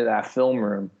steps into that film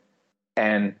room,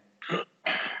 and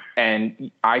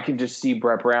I can just see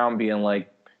Brett Brown being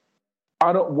like,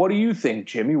 What do you think,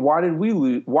 Jimmy? Why did we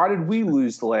lose? Why did we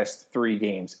lose the last 3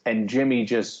 games? And Jimmy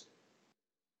just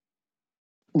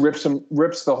rips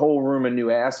the whole room a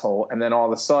new asshole, and then all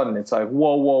of a sudden it's like,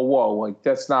 whoa, like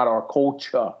that's not our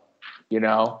culture, you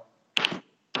know?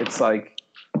 It's like,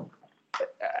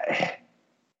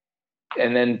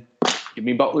 and then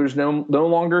Jimmy Butler's no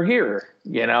longer here,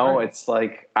 you know? Right. It's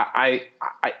like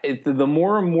the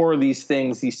more and more of these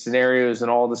things, these scenarios, and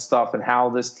all this stuff, and how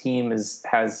this team is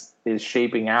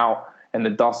shaping out, and the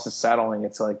dust is settling.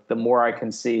 It's like the more I can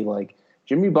see, like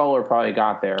Jimmy Butler probably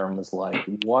got there and was like,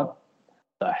 "What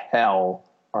the hell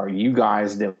are you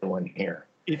guys doing here?"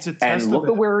 It's a and look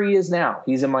at where he is now.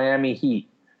 He's in Miami Heat.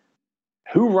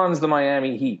 Who runs the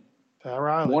Miami Heat? Pat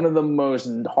Riley. One of the most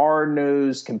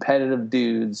hard-nosed, competitive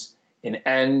dudes in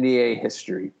NBA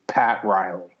history, Pat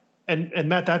Riley. And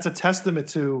Matt, that's a testament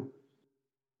to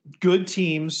good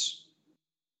teams,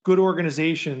 good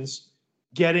organizations,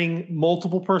 getting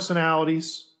multiple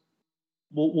personalities.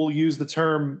 We'll use the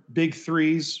term big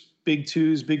threes, big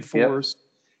twos, big fours,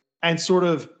 and sort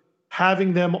of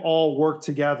having them all work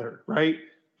together, right?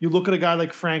 You look at a guy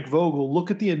like Frank Vogel,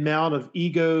 look at the amount of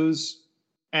egos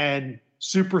and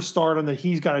superstardom that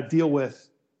he's got to deal with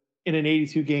in an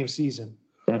 82-game season.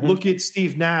 Mm-hmm. Look at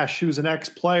Steve Nash, who's an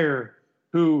ex-player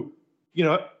who, you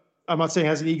know, I'm not saying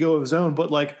has an ego of his own, but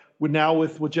like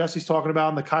with what Jesse's talking about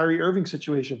in the Kyrie Irving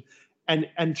situation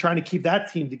and trying to keep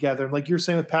that team together. And like you're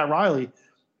saying with Pat Riley,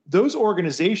 those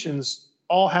organizations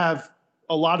all have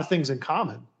a lot of things in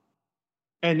common,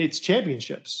 and it's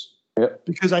championships. Yep.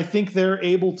 Because I think they're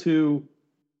able to,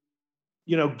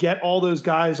 you know, get all those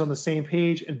guys on the same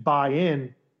page and buy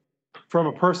in from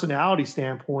a personality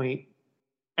standpoint.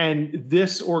 And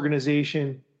this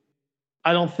organization,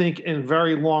 I don't think in a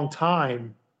very long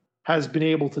time has been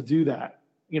able to do that.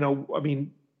 You know, I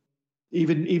mean,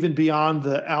 even beyond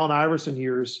the Allen Iverson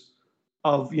years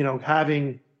of, you know,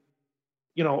 having,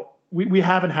 you know, we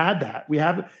haven't had that. We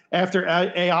haven't, after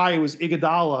AI, it was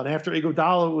Iguodala, and after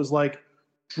Iguodala, it was like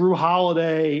Drew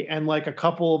Holiday and like a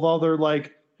couple of other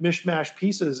like mishmash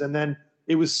pieces, and then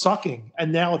it was sucking,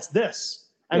 and now it's this.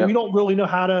 And we don't really know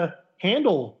how to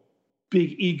handle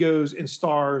big egos and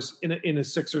stars in a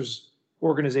Sixers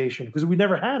organization because we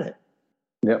never had it.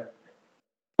 Yep.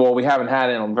 Well, we haven't had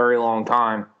it in a very long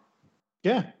time.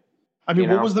 Yeah. I mean,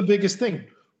 what was the biggest thing?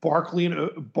 Barkley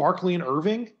and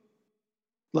Irving?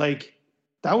 Like,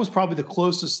 that was probably the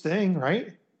closest thing,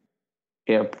 right?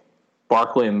 Yeah.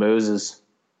 Barkley and Moses.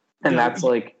 And that's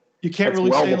like, you can't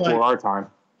really well say before like our time.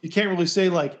 You can't really say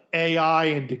like AI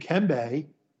and Dikembe.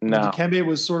 No. Dikembe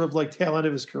was sort of like tail end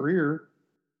of his career.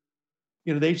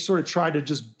 You know, they sort of tried to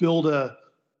just build the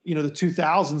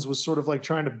 2000s was sort of like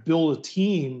trying to build a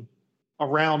team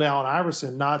around Allen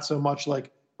Iverson, not so much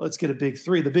like, let's get a big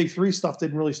three. The big three stuff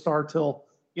didn't really start till,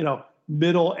 you know,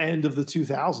 middle end of the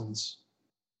 2000s.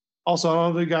 Also, I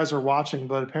don't know if you guys are watching,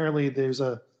 but apparently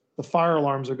the fire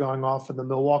alarms are going off in the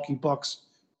Milwaukee Bucks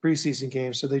preseason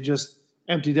game. So they just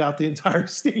emptied out the entire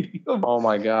stadium. Oh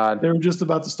my God. They were just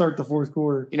about to start the fourth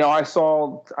quarter. You know, I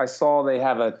saw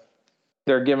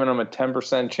they're giving them a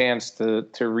 10% chance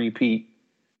to repeat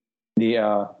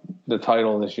the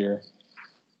title this year.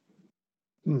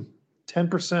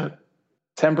 10%.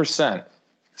 10%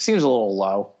 seems a little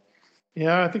low.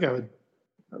 Yeah, I think I would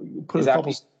put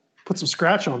some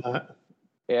scratch on that.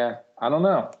 Yeah, I don't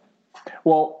know.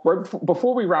 Well,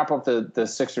 before we wrap up the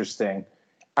Sixers thing,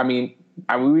 I mean,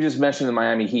 we just mentioned the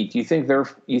Miami Heat. Do you think they're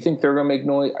going to make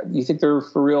noise? Do you think they're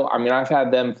for real? I mean, I've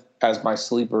had them as my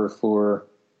sleeper for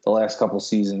the last couple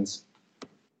seasons.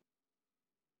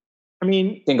 I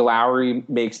mean, I think Lowry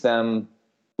makes them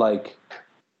like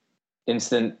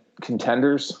instant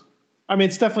contenders. I mean,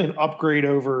 it's definitely an upgrade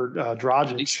over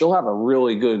Dragic. They still have a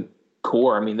really good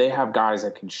core. I mean, they have guys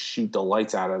that can shoot the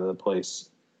lights out of the place.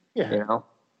 Yeah. You know?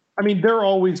 I mean, they're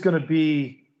always going to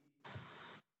be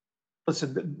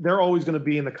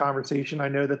in the conversation. I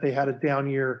know that they had a down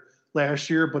year last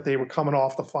year, but they were coming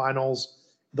off the finals,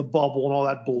 the bubble, and all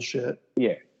that bullshit.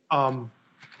 Yeah.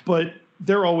 But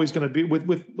they're always going to be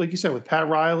with like you said, with Pat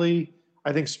Riley.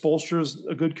 I think Spoelstra's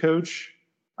a good coach.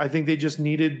 I think they just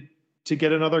needed to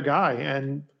get another guy,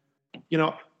 and you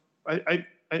know, I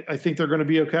think they're going to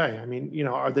be okay. I mean, you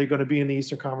know, are they going to be in the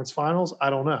Eastern Conference Finals? I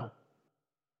don't know.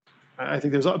 I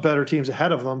think there's better teams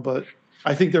ahead of them, but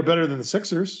I think they're better than the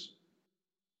Sixers.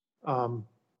 To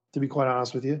be quite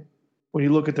honest with you, when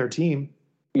you look at their team.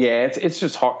 Yeah, it's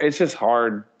just hard. It's just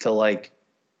hard to like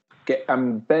get.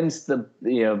 The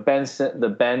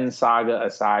Ben saga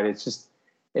aside, it's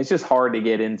just hard to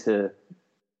get into.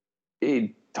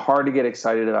 It's hard to get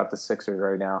excited about the Sixers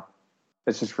right now.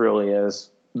 It just really is.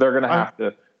 They're gonna have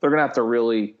to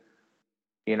really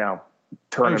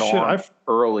turn it on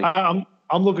early. I'm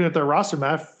looking at their roster,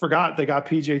 man. I forgot they got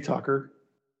PJ Tucker.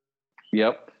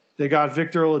 Yep. They got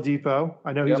Victor Oladipo.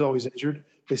 I know he's always injured.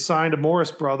 They signed a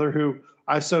Morris brother who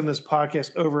I've said in this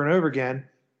podcast over and over again.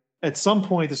 At some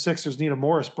point, the Sixers need a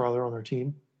Morris brother on their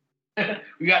team.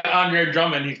 We got Andre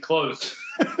Drummond. He's close.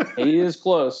 He is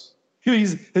close.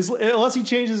 Unless he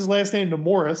changes his last name to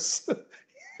Morris.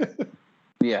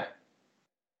 Yeah.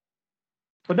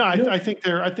 But no, I think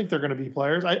they're going to be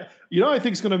players. I think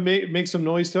it's going to make some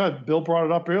noise too. Bill brought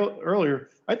it up earlier.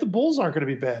 I think the Bulls aren't going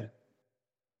to be bad.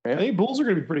 Yeah. I think Bulls are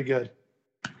going to be pretty good.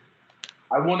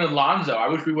 I wanted Lonzo. I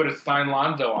wish we would have signed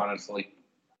Lonzo. Honestly,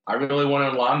 I really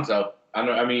wanted Lonzo.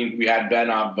 I mean, we had Ben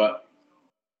on, but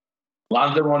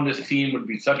Lonzo on this team would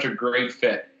be such a great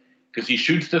fit because he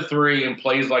shoots the three and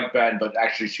plays like Ben, but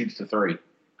actually shoots the three.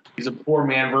 He's a poor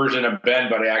man version of Ben,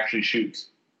 but he actually shoots.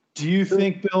 Do you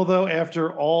think, Bill, though,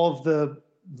 after all of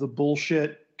the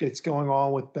bullshit that's going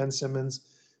on with Ben Simmons,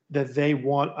 that they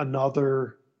want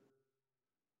another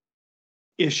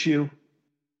issue?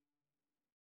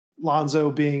 Lonzo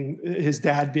being his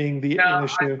dad being an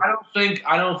issue.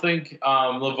 I don't think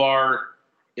LeVar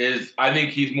is. I think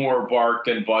he's more bark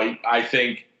than bite. I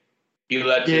think he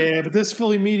lets. Yeah, but this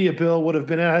Philly media, Bill, would have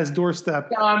been at his doorstep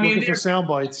looking for sound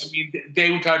bites. I mean, they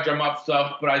would try to drum up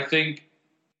stuff, but I think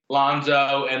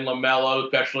Lonzo and LaMelo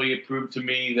especially proved to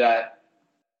me that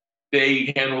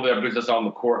they handle their business on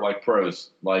the court like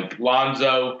pros. Like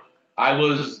Lonzo, I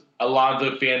was a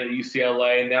Lonzo fan at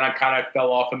UCLA, and then I kind of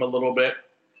fell off him a little bit.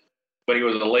 But he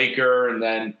was a Laker, and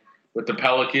then with the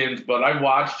Pelicans. But I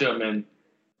watched him, and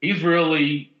he's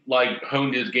really,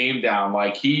 honed his game down.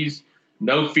 He's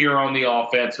no fear on the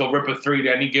offense. He'll rip a three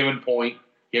at any given point.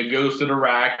 He goes to the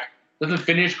rack. Doesn't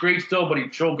finish great still, but he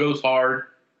still goes hard.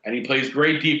 And he plays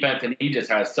great defense, and he just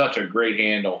has such a great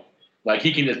handle.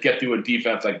 He can just get through a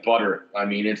defense like butter. I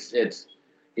mean, it's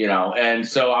and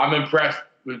so I'm impressed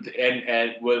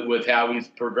with how he's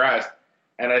progressed.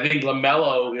 And I think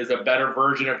LaMelo is a better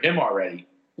version of him already.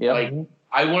 Yeah.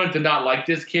 I wanted to not like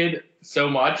this kid so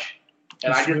much,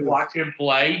 and I just watch him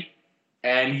play,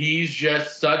 and he's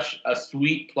just such a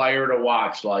sweet player to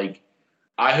watch.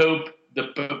 I hope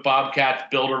the Bobcats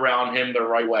build around him the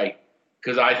right way,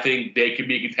 because I think they could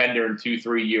be a contender in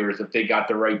 2-3 years if they got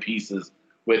the right pieces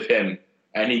with him,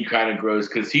 and he kind of grows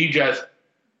because he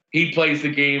plays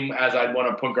the game as I'd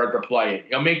want a point guard to play it.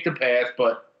 He'll make the pass,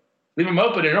 but leave him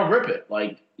open and he'll rip it.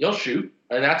 He'll shoot.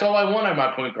 And that's all I want on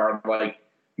my point guard.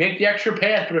 Make the extra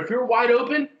pass. But if you're wide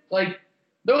open,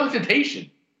 no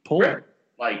hesitation. Pull it.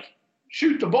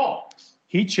 Shoot the ball.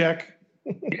 Heat check.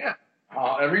 Yeah.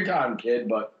 Every time, kid.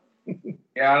 But,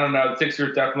 yeah, I don't know. The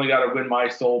Sixers definitely got to win my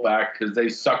soul back because they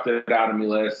sucked it out of me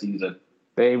last season.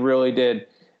 They really did.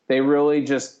 They really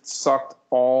just sucked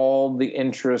all the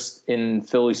interest in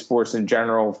Philly sports in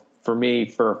general for me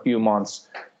for a few months.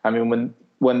 I mean,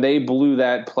 when they blew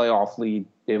that playoff lead,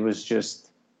 it was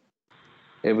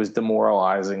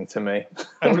demoralizing to me.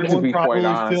 Everyone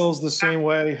probably feels the same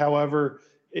way. However,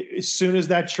 as soon as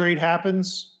that trade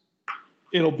happens,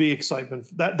 it'll be excitement.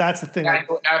 That's the thing.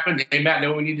 What happened? Hey, Matt, know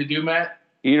what we need to do, Matt?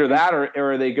 Either that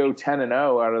or they go 10-0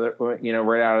 out of the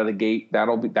right out of the gate.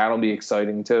 That'll be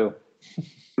exciting too.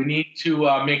 We need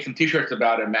to make some T-shirts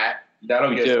about it, Matt. We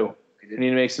need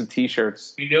to make some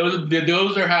T-shirts.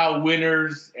 Those are how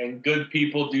winners and good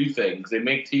people do things. They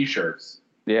make T-shirts.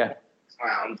 Yeah.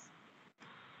 Clowns.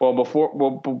 Well,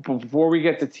 before we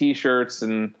get to T-shirts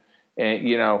and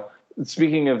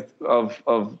speaking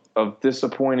of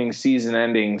disappointing season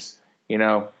endings,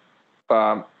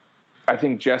 I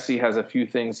think Jesse has a few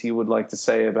things he would like to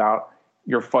say about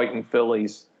your fighting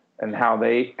Phillies and how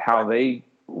they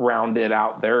rounded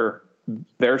out their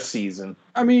season.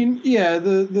 I mean, yeah,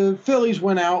 the Phillies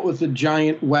went out with a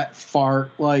giant wet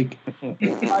fart. I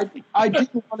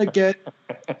didn't want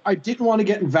to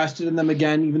get invested in them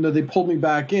again, even though they pulled me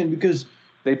back in because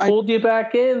they pulled you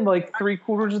back in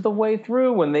 3/4 of the way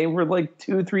through when they were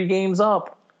 2-3 games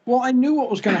up. Well, I knew what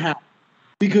was going to happen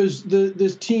because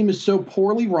this team is so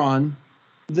poorly run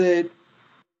that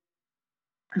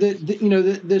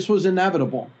this was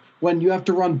inevitable. When you have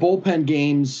to run bullpen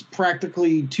games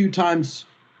practically 2 times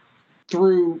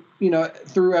through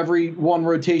every one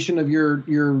rotation of your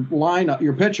lineup,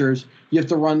 your pitchers, you have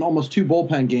to run almost 2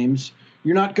 bullpen games.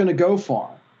 You're not going to go far.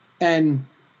 And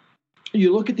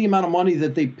you look at the amount of money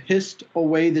that they pissed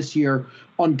away this year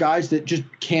on guys that just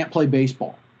can't play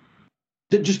baseball.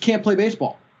 They've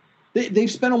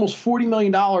spent almost $40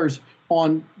 million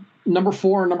on number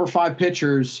 4 and number 5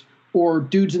 pitchers or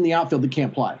dudes in the outfield that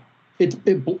can't play.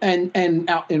 And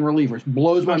out in relievers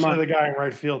blows my mind. The guy in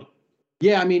right field.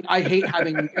 Yeah, I mean, I hate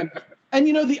having And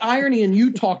the irony in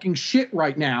you talking shit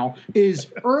right now is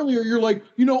earlier you're like,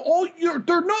 there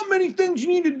are not many things you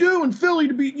need to do in Philly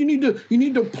to be. You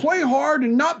need to play hard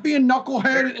and not be a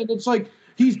knucklehead. And it's like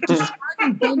he's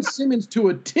describing Ben Simmons to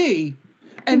a T.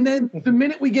 And then the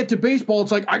minute we get to baseball,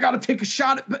 it's like I got to take a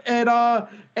shot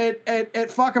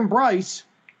at fucking Bryce.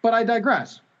 But I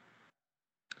digress.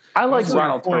 I like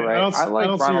Ronald Torreyes. I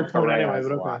like Ronald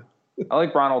Torreyes a lot. I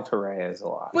like Ronald Torreyes a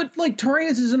lot. But like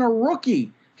Torreyes isn't a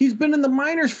rookie. He's been in the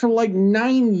minors for like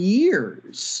 9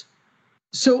 years.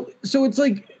 So it's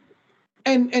like,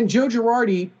 and Joe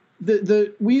Girardi,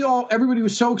 everybody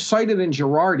was so excited in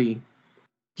Girardi.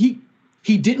 He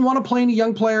didn't want to play any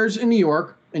young players in New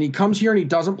York, and he comes here and he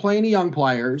doesn't play any young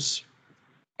players.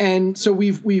 And so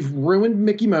we've ruined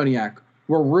Mickey Moniak.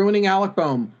 We're ruining Alec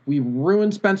Boehm. We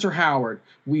ruined Spencer Howard.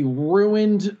 We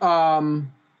ruined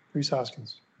Rhys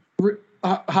Hoskins.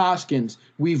 Hoskins.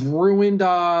 We've ruined.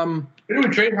 Did we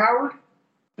trade Howard?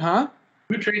 Huh?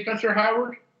 Did we trade Spencer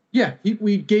Howard? Yeah,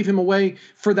 we gave him away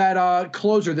for that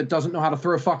closer that doesn't know how to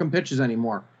throw fucking pitches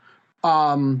anymore.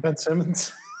 Ben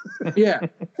Simmons. Yeah.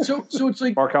 So it's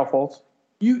like Markelle Fultz.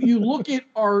 You look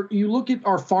at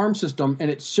our farm system,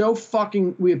 and it's so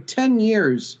fucking. We have 10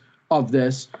 years of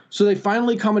this, so they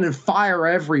finally come in and fire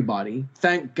everybody.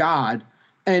 Thank God.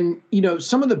 And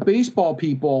some of the baseball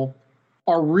people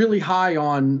are really high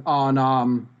on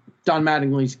Don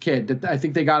Mattingly's kid that I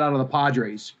think they got out of the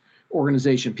Padres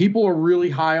organization. People are really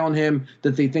high on him,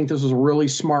 that they think this is a really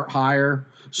smart hire.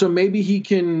 So maybe he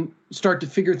can start to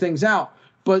figure things out.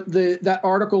 But that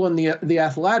article in the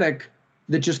Athletic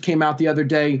that just came out the other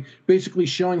day, basically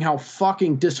showing how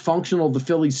fucking dysfunctional the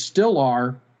Phillies still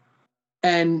are.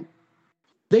 And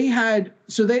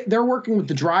they're working with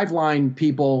the driveline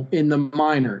people in the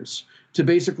minors to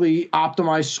basically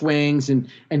optimize swings and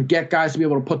get guys to be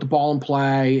able to put the ball in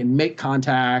play and make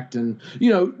contact and,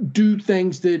 do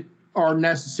things that are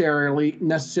necessary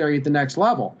at the next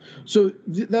level. So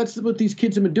that's what these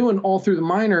kids have been doing all through the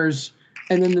minors.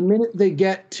 And then the minute they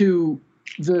get to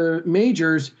the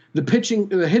majors, the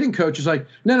hitting coach is like,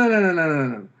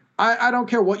 no. I don't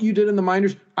care what you did in the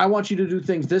minors. I want you to do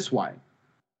things this way.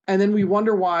 And then we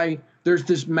wonder why there's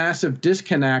this massive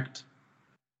disconnect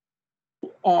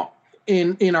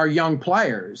in our young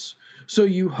players. So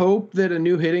you hope that a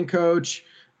new hitting coach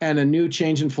and a new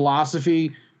change in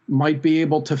philosophy might be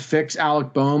able to fix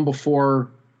Alec Boehm before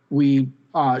we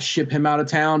ship him out of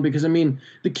town. Because,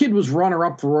 the kid was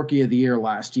runner-up for Rookie of the Year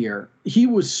last year. He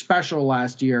was special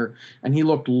last year, and he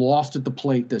looked lost at the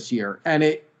plate this year.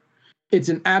 And it's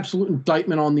an absolute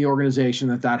indictment on the organization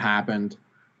that happened.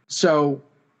 So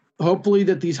hopefully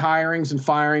that these hirings and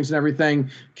firings and everything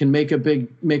can make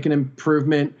an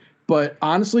improvement. But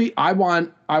honestly, I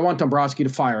want Dombrowski to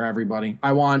fire everybody.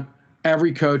 I want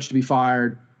every coach to be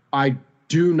fired. I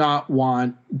do not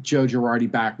want Joe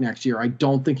Girardi back next year. I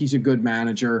don't think he's a good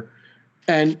manager.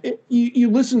 And you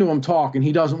listen to him talk, and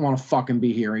he doesn't want to fucking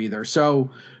be here either. So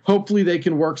hopefully they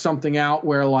can work something out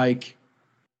where, like,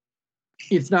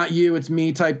 it's not you, it's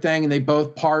me type thing, and they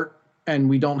both part, and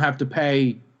we don't have to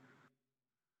pay,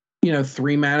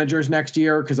 3 managers next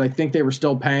year, because I think they were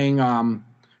still paying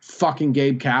fucking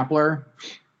Gabe Kapler.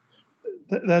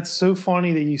 That's so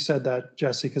funny that you said that,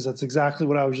 Jesse, because that's exactly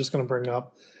what I was just going to bring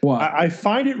up. What? I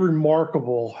find it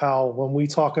remarkable how when we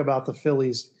talk about the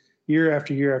Phillies year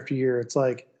after year after year, it's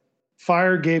like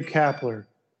fire Gabe Kapler,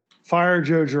 fire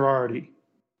Joe Girardi.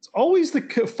 It's always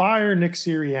fire Nick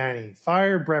Sirianni,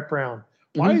 fire Brett Brown.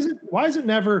 Why is it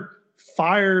never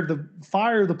fire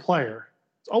the player?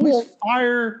 It's always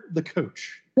fire the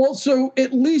coach. Well, so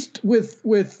at least with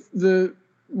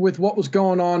what was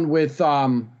going on with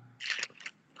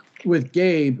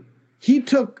Gabe, he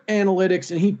took analytics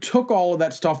and he took all of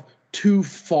that stuff too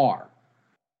far.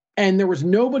 And there was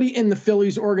nobody in the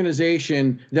Phillies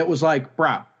organization that was like,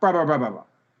 bro,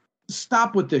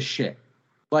 stop with this shit.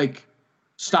 Like,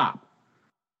 stop.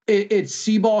 It's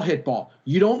see ball, hit ball.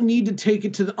 You don't need to take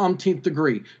it to the umpteenth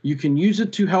degree. You can use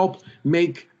it to help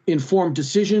make informed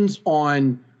decisions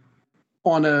on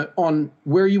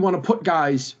where you want to put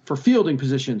guys for fielding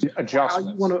positions,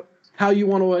 adjustments, how you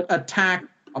want to attack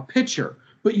a pitcher.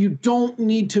 But you don't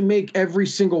need to make every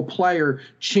single player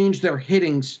change their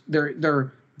hittings,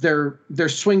 their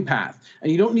swing path,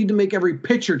 and you don't need to make every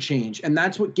pitcher change. And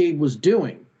that's what Gabe was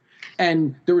doing.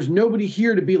 And there was nobody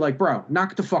here to be like, bro,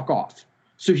 knock the fuck off.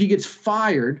 So he gets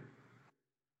fired.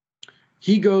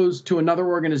 He goes to another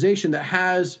organization that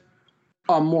has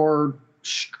a more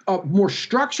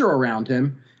structure around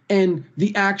him, and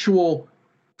the actual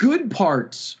good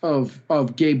parts of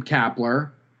Gabe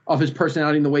Kapler, of his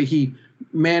personality and the way he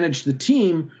managed the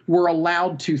team were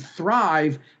allowed to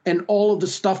thrive, and all of the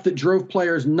stuff that drove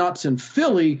players nuts in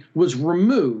Philly was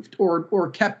removed or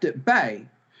kept at bay.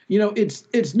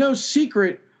 It's no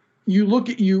secret. You look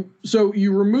at so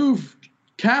you remove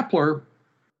Kapler,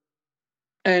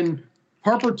 and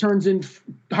Harper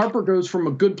goes from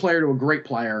a good player to a great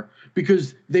player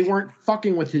because they weren't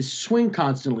fucking with his swing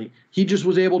constantly. He just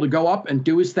was able to go up and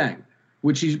do his thing,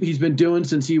 which he's been doing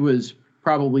since he was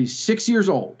probably 6 years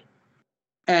old.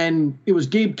 And it was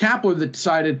Gabe Kapler that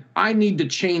decided, I need to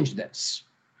change this.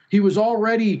 He was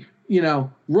already,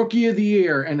 rookie of the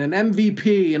year and an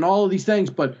MVP and all of these things,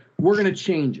 but we're going to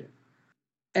change it.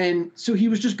 And so he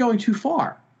was just going too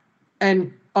far.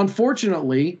 And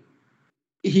unfortunately,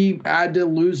 he had to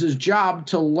lose his job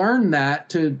to learn that,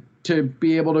 to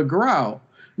be able to grow.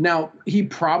 Now, he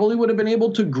probably would have been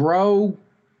able to grow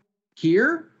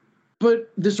here,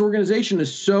 but this organization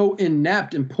is so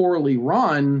inept and poorly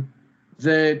run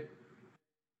that,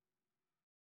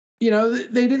 they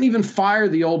didn't even fire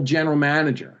the old general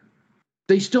manager.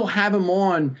 They still have him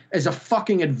on as a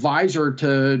fucking advisor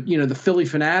to, the Philly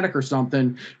Fanatic or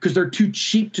something, because they're too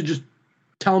cheap to just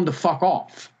tell him to fuck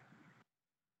off.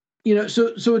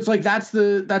 So it's like that's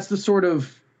the sort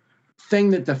of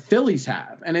thing that the Phillies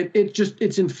have. And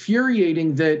it's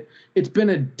infuriating that it's been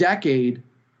a decade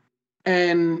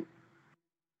and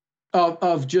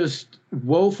of just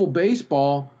woeful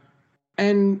baseball,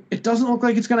 and it doesn't look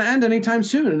like it's going to end anytime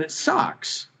soon, and it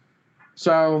sucks.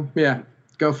 So, yeah,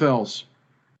 go Phils.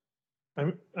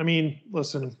 I mean,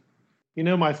 listen,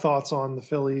 my thoughts on the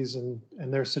Phillies and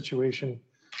their situation,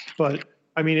 but,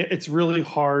 I mean, it's really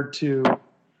hard to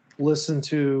listen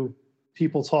to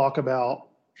people talk about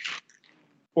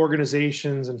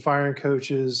organizations and firing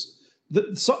coaches.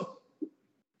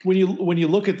 When you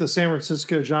look at the San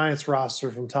Francisco Giants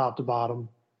roster from top to bottom,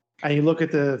 and you look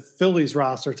at the Phillies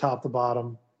roster top to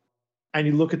bottom, and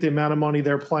you look at the amount of money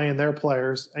they're playing their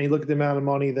players, and you look at the amount of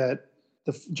money that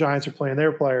the Giants are playing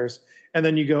their players, and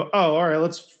then you go, oh, all right,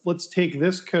 let's take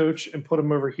this coach and put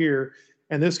him over here,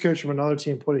 and this coach from another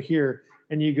team put it here,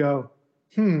 and you go,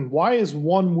 why is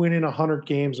one winning 100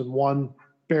 games and one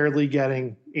barely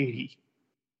getting 80?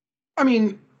 I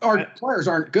mean, our players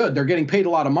aren't good. They're getting paid a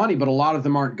lot of money, but a lot of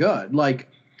them aren't good. Like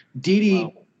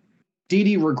Didi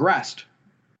regressed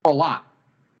a lot.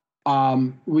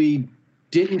 We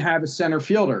didn't have a center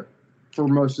fielder for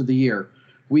most of the year.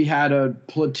 We had a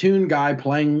platoon guy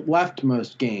playing left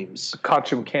most games.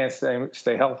 Kutchum can't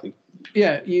stay healthy.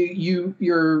 Yeah,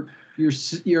 you're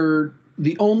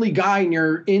the only guy in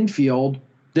your infield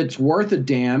that's worth a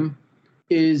damn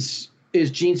is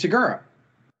Gene Segura,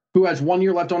 who has 1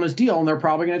 year left on his deal, and they're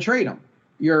probably going to trade him.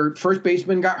 Your first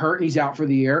baseman got hurt, and he's out for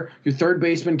the year. Your third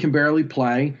baseman can barely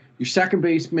play. Your second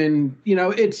baseman,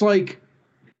 it's like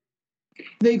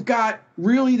they've got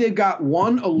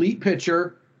one elite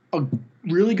pitcher, a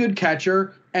really good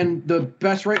catcher, and the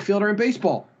best right fielder in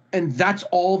baseball, and that's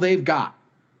all they've got.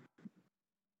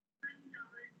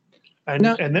 And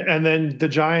then the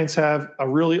Giants have a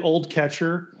really old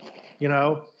catcher,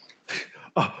 a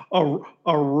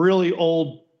really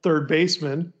old third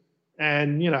baseman,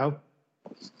 and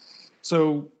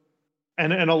so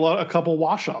and a couple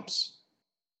wash-ups.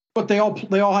 But they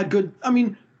all had good. I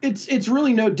mean, it's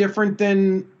really no different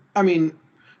than,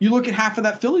 you look at half of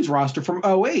that Phillies roster from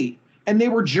 2008, and they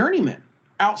were journeymen.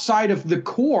 Outside of the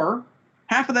core,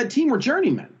 half of that team were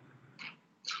journeymen.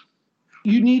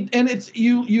 You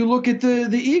look at the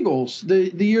Eagles,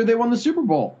 the year they won the Super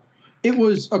Bowl. It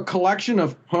was a collection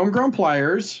of homegrown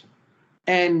players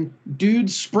and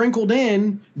dudes sprinkled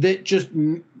in that just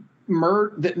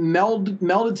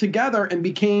melded together and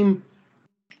became,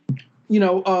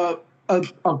 a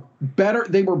better.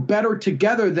 They were better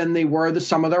together than they were the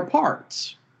sum of their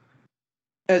parts.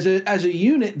 As a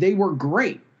unit, they were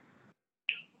great,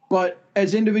 but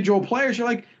as individual players, you're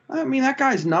like, that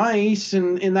guy's nice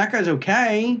and that guy's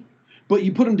okay, but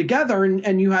you put them together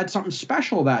and you had something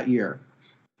special that year.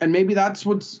 And maybe that's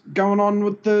what's going on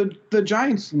with the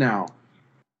Giants now.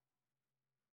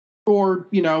 Or,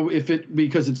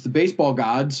 because it's the baseball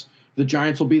gods, the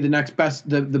Giants will be the next best,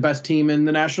 the best team in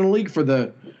the National League for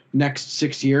the next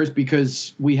 6 years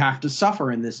because we have to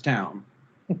suffer in this town.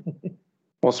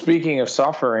 Well, speaking of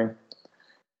suffering,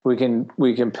 we can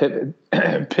pivot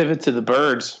to the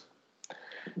Birds.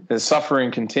 The suffering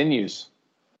continues.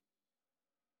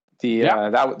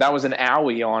 That was an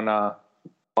owie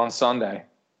on Sunday.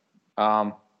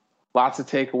 Lots to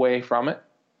take away from it.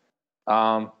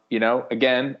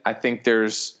 Again, I think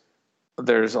there's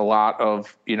a lot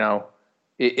of,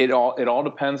 it all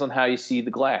depends on how you see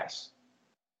the glass.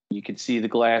 You can see the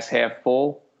glass half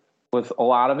full, with a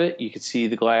lot of it. You could see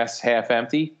the glass half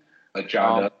empty, like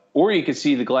John does. Or you could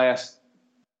see the glass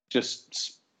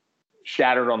just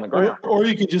shattered on the ground. Or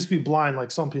you could just be blind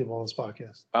like some people on this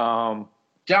podcast.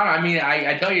 John, I mean,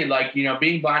 I tell you, like, you know,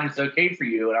 being blind is okay for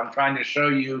you, and I'm trying to show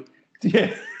you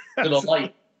to the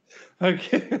light.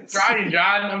 Okay. I'm trying,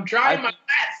 John. I'm trying my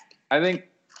best. I think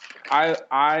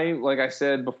I like I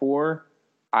said before,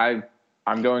 I'm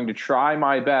going to try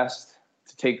my best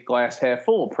to take the glass half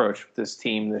full approach with this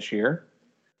team this year.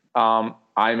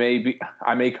 I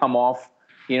may come off,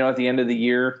 you know, at the end of the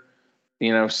year,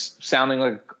 you know, sounding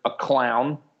like a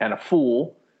clown and a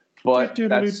fool, but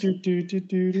that's cue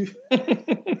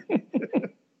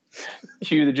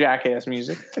the jackass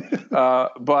music.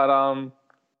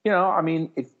 You know, I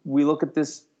mean, if we look at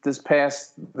this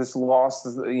loss,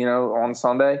 you know, on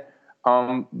Sunday,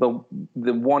 the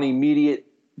one immediate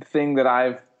thing that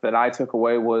I took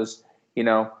away was, you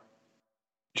know,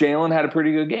 Jalen had a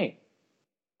pretty good game.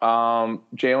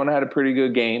 Jalen had a pretty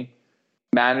good game,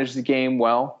 managed the game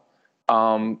well.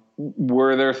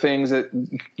 Were there things that,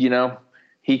 you know,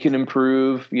 he can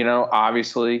improve? You know,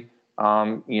 obviously,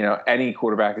 you know, any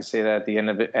quarterback could say that at the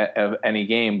end of any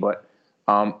game. But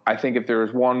I think if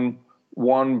there's one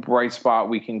bright spot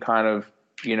we can kind of,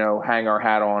 you know, hang our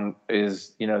hat on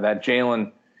is, you know, that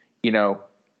Jalen, you know,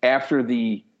 after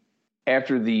the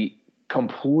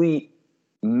complete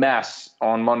mess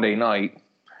on Monday night,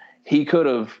 he could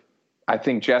have, I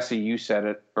think, Jesse, you said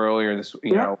it earlier this,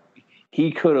 you know,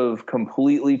 he could have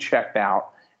completely checked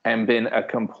out and been a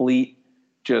complete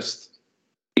just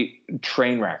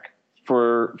train wreck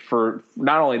for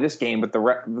not only this game, but the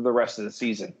rest of the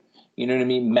season. You know what I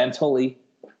mean? Mentally,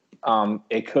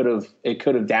 it could have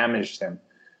damaged him.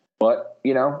 But,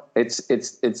 you know, it's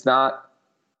how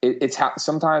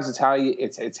sometimes it's how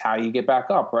you get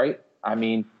back up, right? I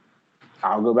mean,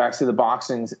 I'll go back to the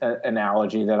boxing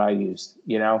analogy that I used.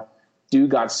 You know, dude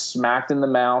got smacked in the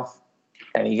mouth,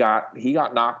 and he got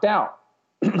knocked out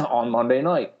on Monday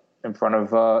night in front of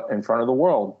the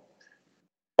world.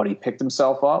 But he picked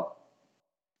himself up,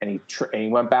 and he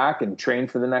went back and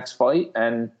trained for the next fight,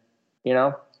 and you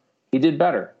know, he did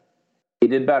better.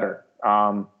 But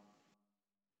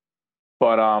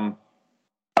I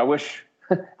wish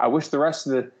the rest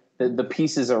of the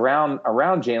pieces around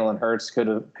Jalen Hurts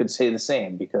could say the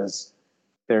same, because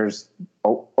there's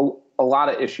a lot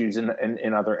of issues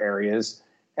in other areas,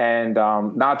 and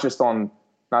not just on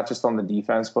the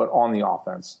defense, but on the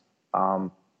offense.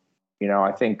 You know,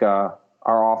 I think our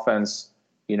offense,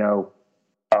 you know,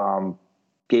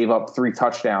 gave up 3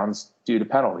 touchdowns due to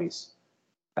penalties.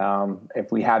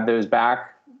 If we had those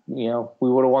back, you know,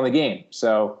 we would have won the game.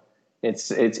 So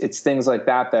it's things like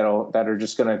that that are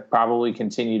just going to probably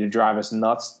continue to drive us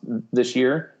nuts this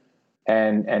year,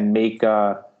 and make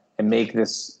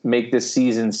this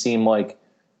season seem like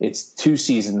it's 2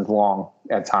 seasons long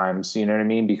at times. You know what I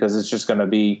mean? Because it's going to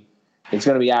be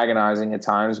agonizing at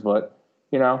times. But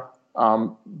you know,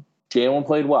 Jalen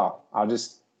played well.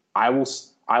 I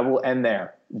will end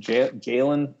there.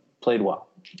 Jalen played well.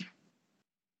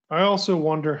 I also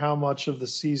wonder how much of the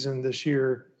season this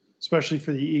year, especially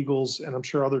for the Eagles, and I'm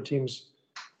sure other teams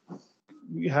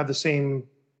have the same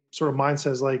sort of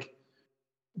mindset, as like,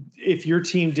 if your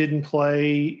team didn't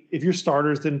play, if your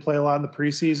starters didn't play a lot in the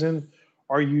preseason,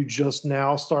 are you just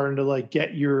now starting to like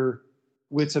get your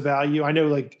wits about you? I know,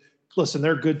 like, listen,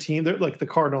 they're a good team. They're like the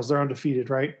Cardinals, they're undefeated,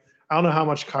 right? I don't know how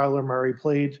much Kyler Murray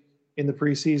played in the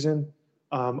preseason.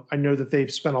 I know that they've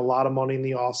spent a lot of money in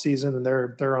the offseason, and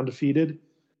they're undefeated.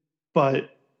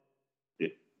 But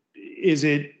is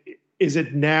it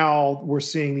now we're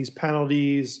seeing these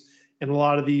penalties and a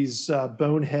lot of these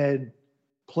bonehead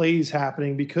plays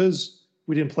happening because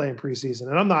we didn't play in preseason?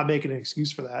 And I'm not making an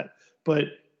excuse for that, but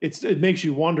it makes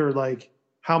you wonder, like,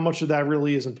 how much of that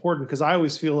really is important. Because I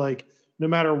always feel like no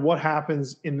matter what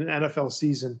happens in an NFL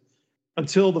season,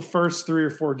 until the first 3 or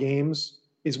 4 games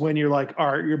is when you're like, all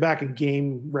right, you're back in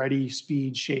game ready,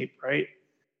 speed, shape, right?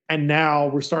 And now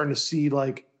we're starting to see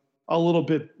like a little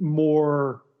bit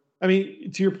more. I mean,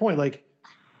 to your point, like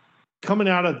coming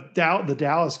out of the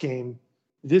Dallas game,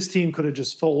 this team could have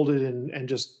just folded and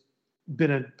just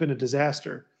been a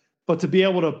disaster. But to be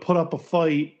able to put up a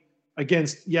fight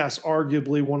against, yes,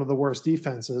 arguably one of the worst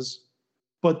defenses,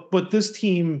 but this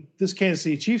team, this Kansas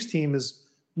City Chiefs team, is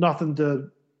nothing to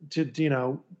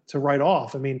write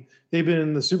off. I mean, they've been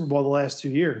in the Super Bowl the last 2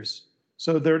 years,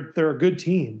 so they're a good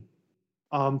team.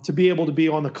 To be able to be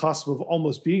on the cusp of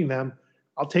almost beating them,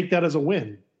 I'll take that as a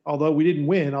win. Although we didn't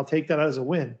win, I'll take that as a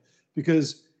win,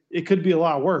 because it could be a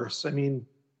lot worse. I mean,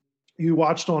 you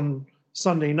watched on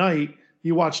Sunday night,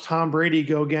 you watched Tom Brady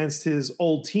go against his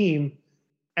old team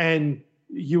and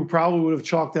you probably would have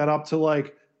chalked that up to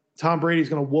like Tom Brady's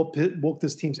going to whoop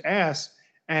this team's ass.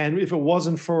 And if it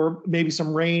wasn't for maybe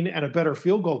some rain and a better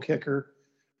field goal kicker,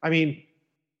 I mean,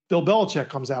 Bill Belichick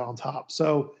comes out on top.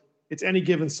 So it's any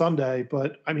given Sunday.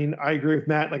 But I mean, I agree with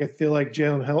Matt. Like, I feel like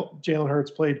Jalen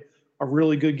Hurts played a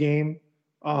really good game.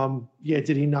 Did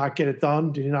he not get it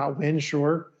done? Did he not win?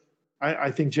 Sure.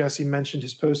 I think Jesse mentioned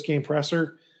his post-game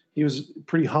presser. He was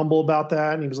pretty humble about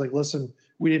that. And he was like, listen,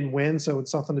 we didn't win, so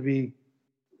it's something to be,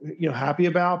 happy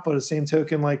about. But at the same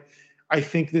token, like, I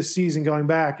think this season going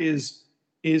back is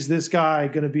this guy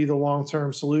going to be the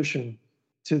long-term solution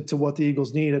to what the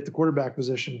Eagles need at the quarterback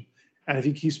position? And if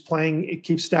he keeps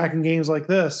stacking games like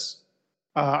this,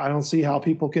 I don't see how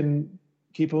people can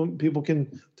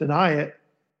deny it.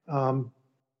 So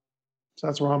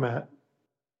that's where I'm at.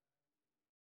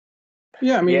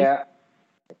 Yeah, I mean, yeah.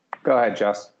 Go ahead,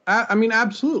 Jess. I mean,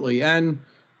 absolutely, and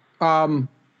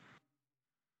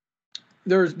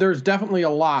there's definitely a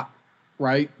lot,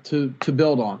 right, to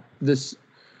build on. This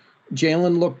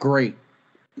Jalen looked great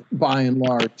by and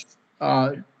large.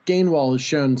 Gainwell has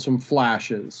shown some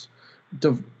flashes.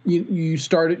 You're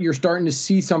starting to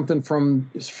see something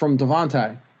from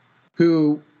Devontae,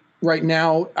 who right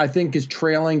now I think is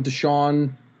trailing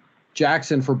Deshaun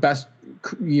Jackson for best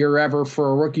year ever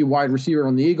for a rookie wide receiver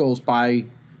on the Eagles by,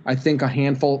 I think, a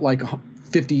handful, like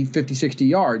 50, 60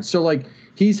 yards. So like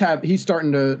he's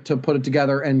starting to put it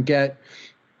together and get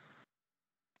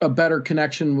a better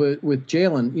connection with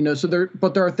Jalen, so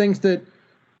there are things that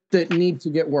need to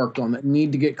get worked on, that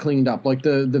need to get cleaned up. Like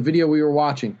the video we were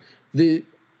watching, the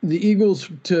Eagles,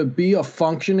 to be a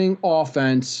functioning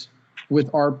offense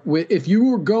if you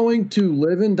were going to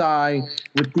live and die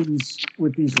with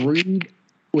the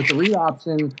read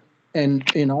option and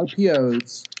in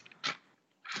RPOs,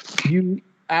 you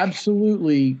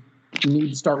absolutely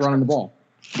need to start running the ball,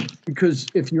 because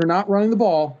if you're not running the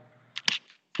ball,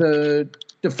 the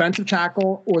defensive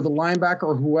tackle or the linebacker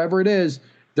or whoever it is,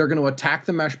 they're going to attack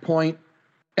the mesh point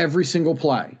every single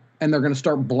play, and they're going to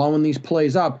start blowing these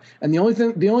plays up. And the only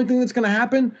thing that's going to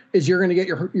happen is you're going to get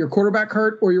your quarterback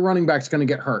hurt, or your running back's going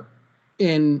to get hurt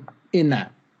in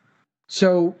that.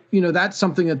 So, that's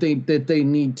something that they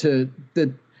need to,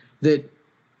 that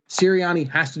Sirianni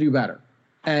has to do better.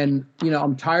 And,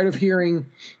 I'm tired of hearing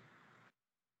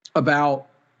about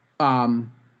how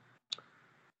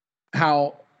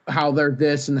they're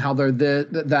this and how they're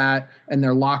that, and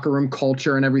their locker room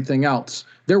culture and everything else.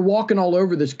 They're walking all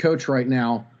over this coach right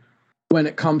now when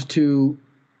it comes to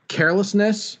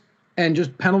carelessness and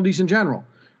just penalties in general.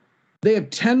 They have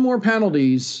 10 more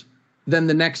penalties than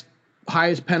the next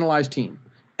highest penalized team.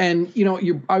 And,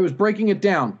 I was breaking it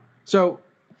down. So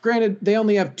granted, they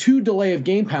only have 2 delay of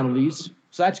game penalties,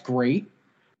 so that's great.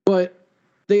 But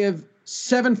they have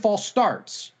 7 false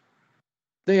starts.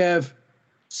 They have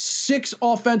 6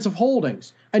 offensive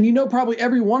holdings. And probably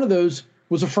every one of those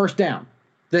was a first down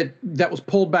that was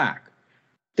pulled back.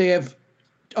 They have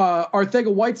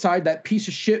Arcega-Whiteside, that piece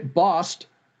of shit bust.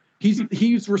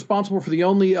 He's responsible for the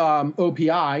only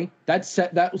OPI.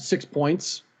 That was 6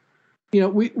 points.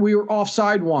 We were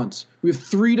offside once. We have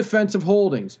 3 defensive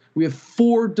holdings. We have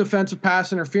 4 defensive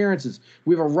pass interferences.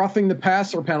 We have a roughing the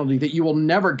passer penalty that you will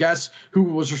never guess who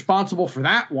was responsible for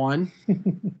that one.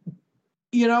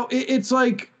 It's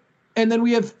like, and then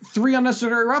we have 3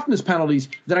 unnecessary roughness penalties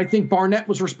that I think Barnett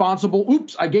was responsible.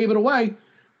 Oops, I gave it away.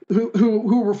 Who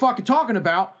we're fucking talking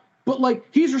about, but like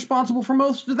he's responsible for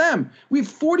most of them. We have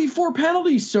 44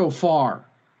 penalties so far.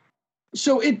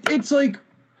 So it's like,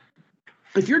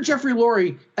 if you're Jeffrey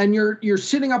Lurie and you're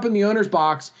sitting up in the owner's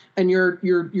box and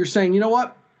you're saying, you know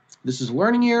what, this is a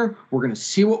learning year. We're going to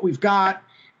see what we've got.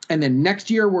 And then next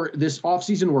year, this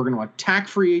offseason, we're going to attack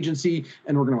free agency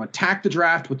and we're going to attack the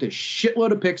draft with this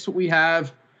shitload of picks that we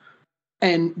have.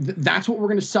 And that's what we're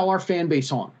going to sell our fan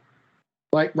base on.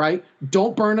 Right?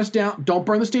 Don't burn us down. Don't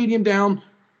burn the stadium down.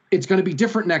 It's going to be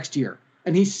different next year.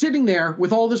 And he's sitting there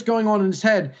with all this going on in his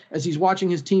head as he's watching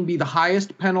his team be the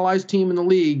highest penalized team in the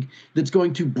league that's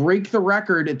going to break the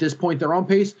record at this point. They're on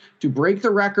pace to break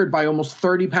the record by almost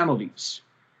 30 penalties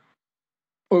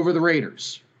over the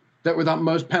Raiders that were the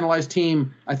most penalized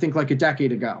team, I think, like a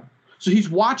decade ago. So he's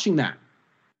watching that,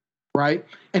 right?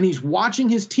 And he's watching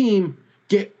his team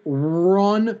get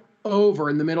run over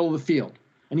in the middle of the field.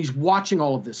 And he's watching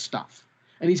all of this stuff.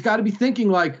 And he's got to be thinking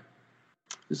like,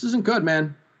 this isn't good,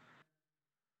 man.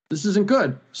 This isn't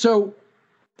good. So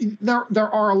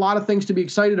there are a lot of things to be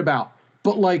excited about.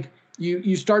 But like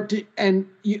you start to, and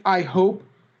I hope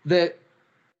that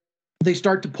they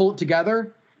start to pull it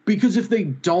together, because if they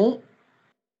don't,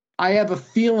 I have a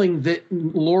feeling that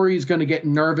Lurie is going to get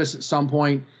nervous at some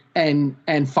point and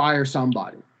fire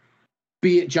somebody.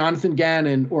 be it Jonathan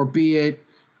Gannon or be it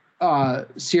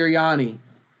Sirianni,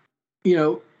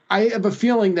 I have a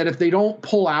feeling that if they don't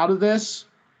pull out of this,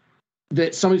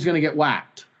 that somebody's going to get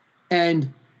whacked.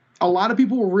 And a lot of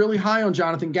people were really high on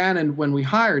Jonathan Gannon when we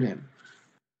hired him.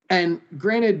 And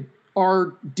granted,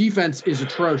 our defense is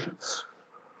atrocious.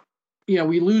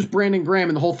 We lose Brandon Graham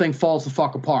and the whole thing falls the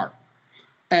fuck apart.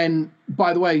 And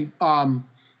by the way, our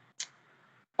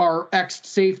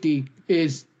ex-safety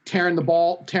is tearing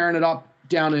it up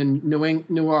down in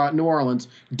New Orleans.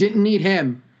 Didn't need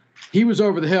him. He was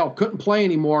over the hill, couldn't play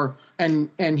anymore,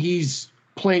 and he's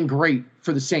playing great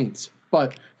for the Saints.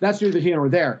 But that's neither here nor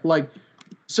there. Do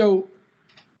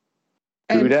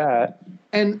that.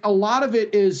 And a lot of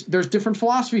it is there's different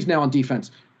philosophies now on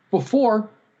defense. Before,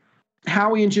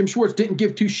 Howie and Jim Schwartz didn't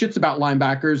give two shits about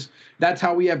linebackers. That's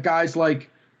how we have guys like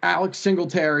Alex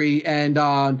Singletary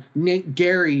and Nate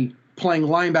Gary playing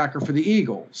linebacker for the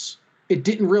Eagles. It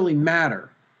didn't really matter.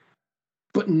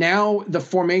 But now the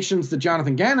formations that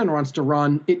Jonathan Gannon wants to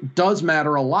run, it does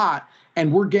matter a lot,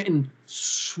 and we're getting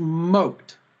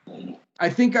smoked. I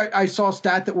think I saw a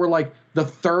stat that we're like the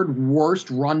third worst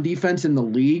run defense in the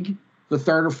league, the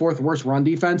third or fourth worst run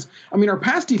defense. I mean, our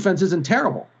pass defense isn't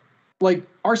terrible.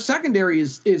 Our secondary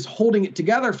is holding it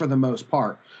together for the most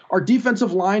part. Our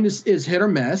defensive line is hit or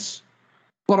miss,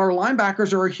 but our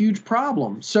linebackers are a huge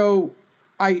problem. So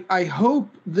I hope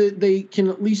that they can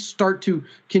at least start to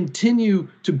continue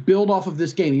to build off of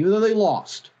this game, even though they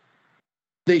lost.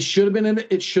 They should have been in it.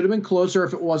 It should have been closer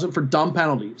if it wasn't for dumb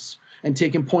penalties and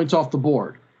taking points off the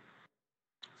board.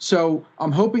 So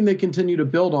I'm hoping they continue to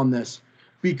build on this,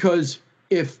 because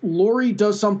if Lurie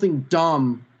does something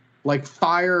dumb, like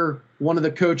fire one of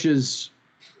the coaches.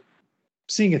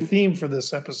 Seeing a theme for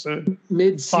this episode.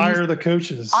 Mid-season. Fire the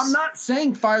coaches. I'm not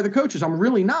saying fire the coaches. I'm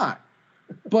really not.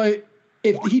 But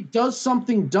if he does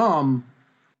something dumb,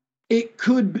 it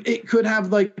could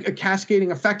have a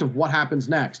cascading effect of what happens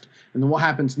next and then what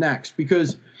happens next.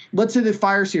 Because let's say they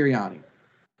fire Sirianni.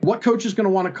 What coach is going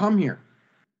to want to come here?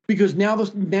 Because now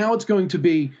it's going to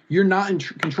be you're not in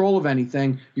control of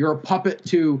anything. You're a puppet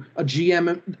to a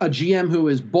GM who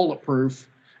is bulletproof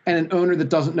and an owner that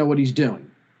doesn't know what he's doing.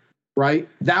 Right?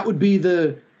 That would be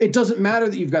it doesn't matter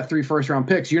that you've got 3 first-round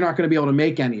picks. You're not going to be able to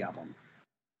make any of them.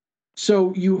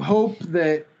 So you hope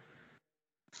that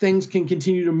things can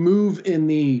continue to move in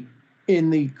the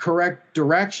correct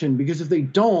direction, because if they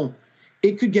don't,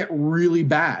 it could get really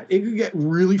bad. It could get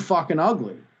really fucking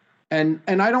ugly. And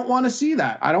I don't want to see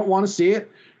that. I don't want to see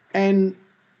it. And,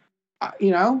 I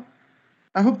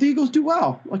hope the Eagles do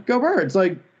well. Go Birds.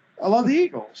 I love the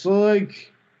Eagles. So,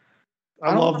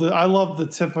 I love the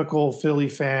typical Philly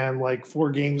fan,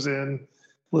 4 games in,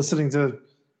 listening to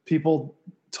people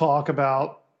talk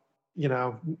about,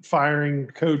 firing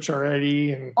coach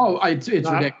already. And it's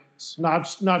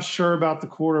ridiculous. Not sure about the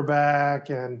quarterback.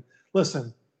 And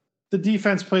listen, the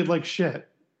defense played like shit.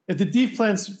 If the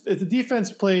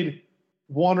defense played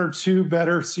 1 or 2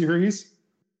 better series,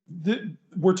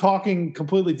 we're talking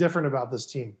completely different about this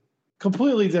team.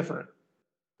 Completely different.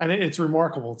 And it's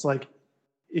remarkable. It's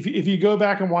if you go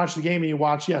back and watch the game and you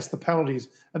watch, yes, the penalties,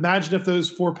 imagine if those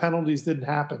 4 penalties didn't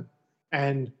happen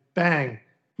and bang,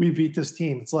 we beat this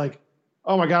team. It's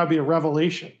oh my God, it'd be a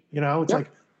revelation. It's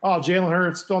Jalen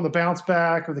Hurts on the bounce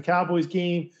back, or the Cowboys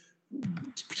game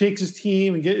takes his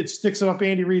team and it sticks it up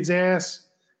Andy Reid's ass.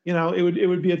 It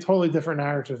would be a totally different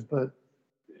narrative. But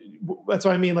that's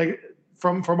what I mean.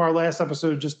 From our last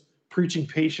episode, just preaching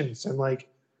patience and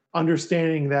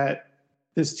understanding that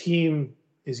this team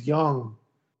is young.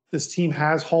 This team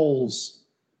has holes.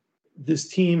 This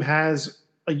team has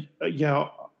a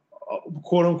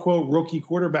quote unquote rookie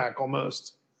quarterback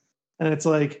almost. And it's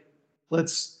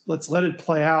let's let it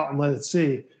play out and let it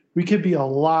see. We could be in a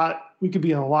lot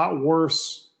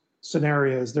worse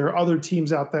scenarios. There are other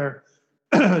teams out there,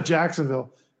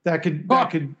 Jacksonville, that could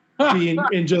be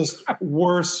in just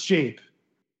worse shape.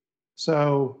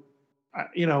 So,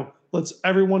 let's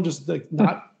everyone just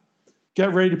not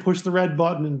get ready to push the red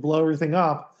button and blow everything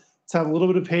up. Let's have a little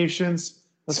bit of patience.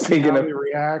 Let's see how they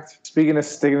react. Speaking of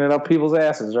sticking it up people's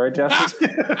asses, right,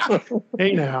 Justin?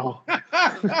 Hey now.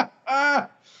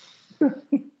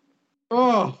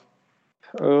 Oh,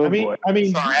 I mean,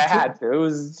 sorry, I had to. It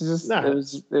was just it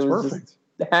was perfect.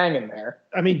 Just hanging there.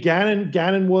 I mean,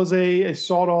 Gannon was a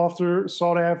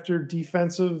sought after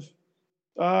defensive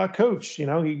coach.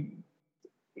 Am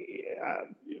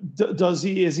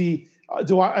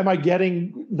I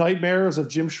getting nightmares of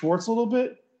Jim Schwartz a little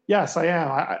bit? Yes, I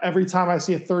am. Every time I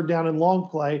see a 3rd down and long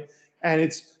play and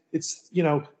it's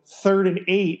 3rd and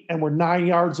 8 and we're 9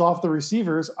 yards off the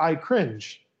receivers, I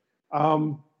cringe.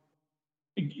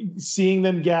 seeing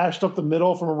them gashed up the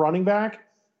middle from a running back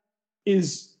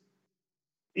is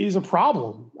a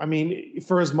problem. I mean,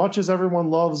 for as much as everyone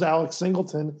loves Alex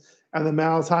Singleton and the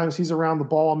amount of times he's around the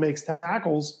ball and makes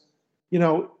tackles,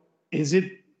 is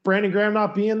it Brandon Graham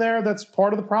not being there that's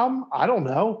part of the problem? I don't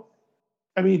know.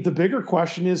 I mean, the bigger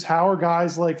question is, how are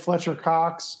guys like Fletcher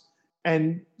Cox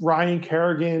and Ryan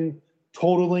Kerrigan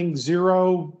totaling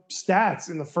 0 stats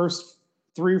in the first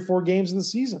 3 or 4 games of the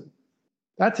season?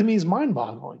 That to me is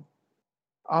mind-boggling.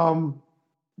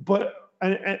 But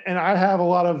I have a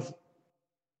lot of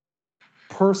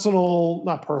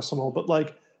not personal, but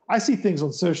like I see things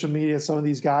on social media, some of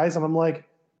these guys, and I'm like,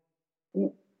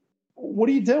 what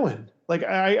are you doing? Like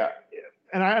I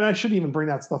shouldn't even bring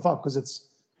that stuff up because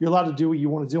you're allowed to do what you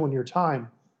want to do in your time.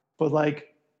 But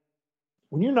like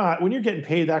when you're getting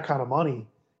paid that kind of money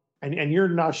and you're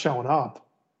not showing up,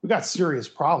 we got serious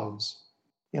problems,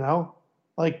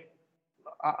 like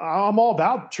I'm all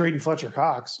about trading Fletcher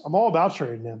Cox. I'm all about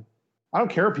trading him. I don't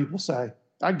care what people say.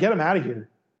 I get him out of here.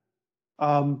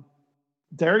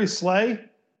 Darius Slay,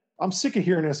 I'm sick of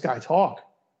hearing this guy talk.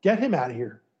 Get him out of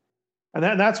here. And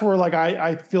that's where like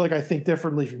I feel like I think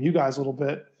differently from you guys a little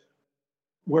bit,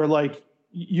 where like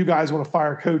you guys want to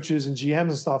fire coaches and GMs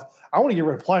and stuff. I want to get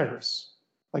rid of players.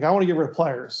 Like I want to get rid of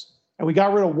players. And we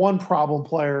got rid of one problem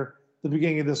player at the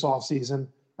beginning of this offseason.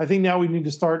 I think now we need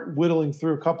to start whittling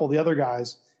through a couple of the other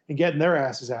guys and getting their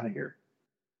asses out of here.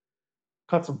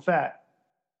 Cut some fat.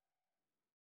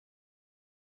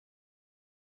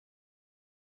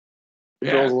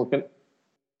 Yeah.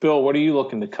 Bill, what are you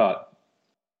looking to cut?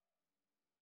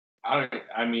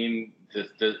 I mean,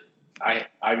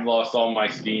 I've lost all my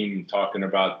steam talking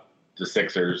about the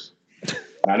Sixers.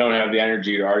 I don't have the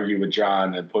energy to argue with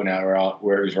John and point out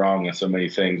where he's wrong on so many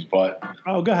things. But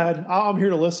go ahead. I'm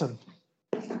here to listen.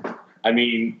 I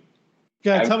mean,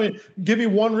 give me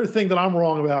one thing that I'm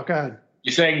wrong about. Go ahead.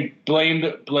 You're saying blame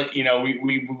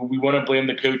we want to blame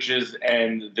the coaches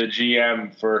and the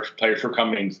GM for players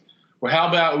shortcomings. Well, how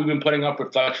about we've been putting up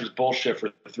with Fletcher's bullshit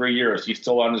for 3 years? He's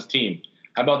still on his team.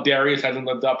 How about Darius hasn't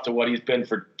lived up to what he's been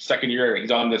for second year?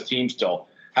 He's on this team still.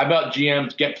 How about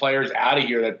GMs get players out of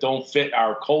here that don't fit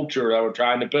our culture that we're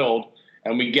trying to build,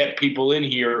 and we get people in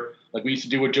here like we used to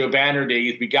do with Joe Banner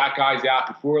days. We got guys out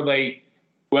before they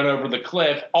went over the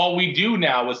cliff. All we do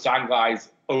now is sign guys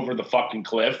over the fucking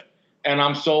cliff. And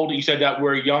I'm sold. You said that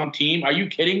we're a young team. Are you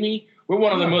kidding me? We're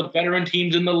one of the most veteran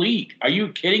teams in the league. Are you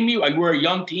kidding me? Like, we're a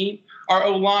young team. Our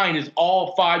O-line is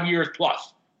all 5 years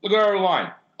plus. Look at our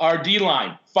O-line. Our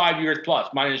D-line, 5 years plus,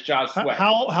 minus Josh Sweat.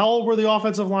 How old were the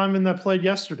offensive linemen that played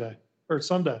yesterday or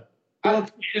Sunday?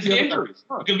 It's injuries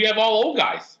because we have all old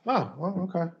guys. Oh, well,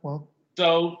 okay. Well,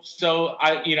 so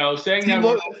I, saying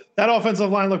that offensive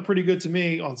line looked pretty good to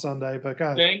me on Sunday. But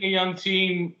God. Saying we're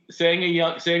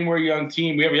a young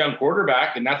team, we have a young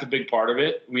quarterback, and that's a big part of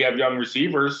it. We have young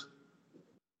receivers.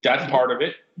 That's part of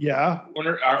it. Yeah.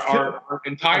 Our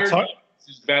entire defense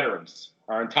is veterans.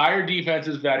 Our entire defense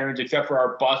is veterans, except for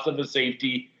our bust of a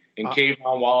safety and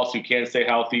Kayvon Wallace, who can't stay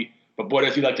healthy. But boy,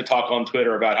 does he like to talk on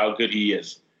Twitter about how good he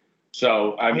is.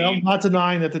 So, I'm not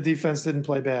denying that the defense didn't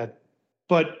play bad.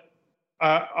 But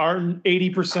our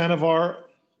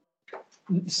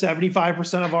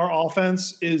 75% of our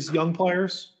offense is young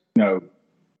players? No.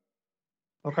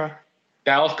 Okay.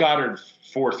 Dallas Goedert,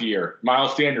 4th year.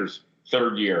 Miles Sanders,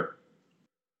 3rd year.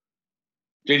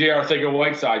 J.J.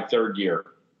 Arcega-Whiteside, 3rd year.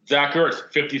 Zach Ertz,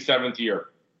 57th year.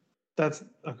 That's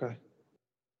okay.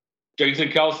 Jason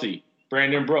Kelce,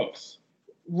 Brandon Brooks.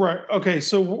 Right. Okay.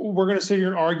 So we're going to sit here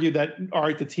and argue that, all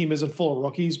right, the team isn't full of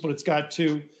rookies, but it's got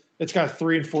 3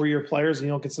 and 4 year players, and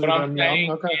you don't consider them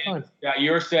young. Okay, fine. Yeah,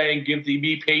 you're saying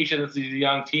be patient. This is a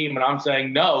young team, and I'm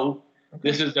saying no. Okay.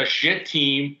 This is a shit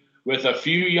team with a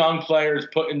few young players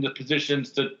put in the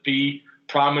positions to be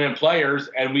prominent players,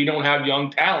 and we don't have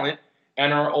young talent.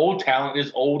 And our old talent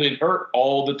is old and hurt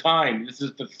all the time. This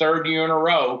is the 3rd year in a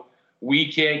row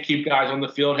we can't keep guys on the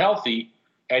field healthy.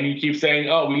 And you keep saying,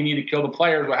 oh, we need to kill the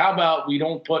players. Well, how about we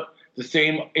don't put the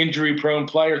same injury-prone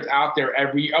players out there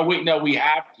every year? Oh, wait, no, we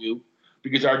have to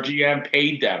because our GM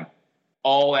paid them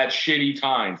all at shitty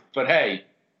times. But, hey,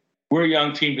 we're a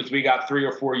young team because we got 3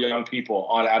 or 4 young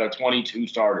people out of 22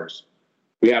 starters.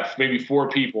 We have maybe 4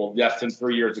 people less than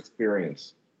 3 years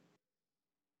experience.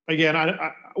 Again,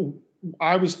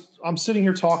 I'm sitting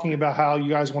here talking about how you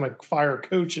guys want to fire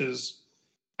coaches,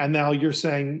 and now you're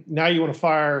saying now you want to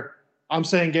fire. I'm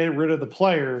saying get rid of the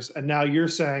players, and now you're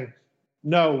saying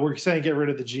no. We're saying get rid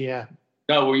of the GM.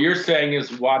 No, what you're saying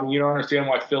is why you don't understand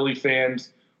why Philly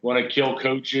fans want to kill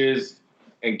coaches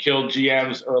and kill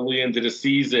GMs early into the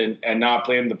season and not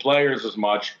blame the players as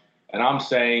much, And I'm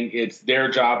saying it's their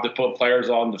job to put players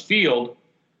on the field.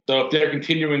 So if they're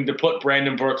continuing to put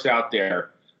Brandon Brooks out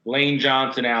there, Lane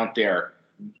Johnson out there,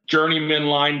 journeyman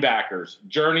linebackers,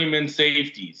 journeyman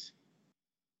safeties,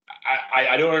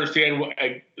 I don't understand.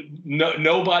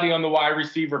 Nobody on the wide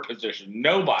receiver position,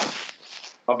 nobody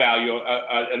of value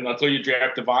until you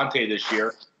draft Devontae this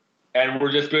year. And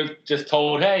we're just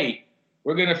told, hey,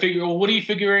 we're going to figure. Well, what are you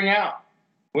figuring out?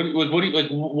 What do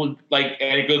you like?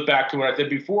 And it goes back to what I said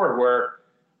before, where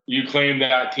you claim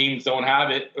that teams don't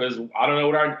have it. I don't know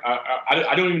what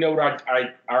I don't even know what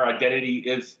our identity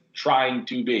is trying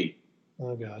to be.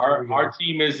 Oh God, our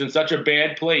team is in such a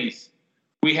bad place.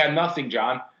 We have nothing,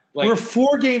 John. Like, we're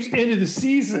 4 games into the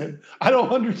season. I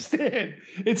don't understand.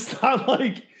 It's not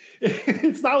like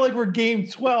we're game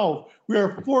 12. We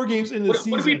are 4 games into the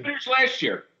season. What did we finish last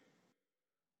year?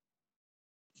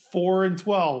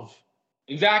 4-12.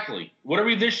 Exactly. What are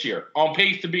we this year? On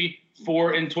pace to be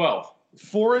 4-12.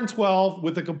 4-12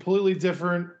 with a completely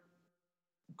different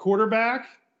quarterback,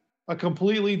 a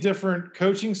completely different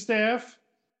coaching staff,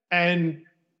 and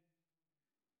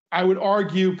I would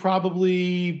argue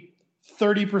probably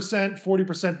 30%,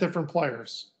 40% different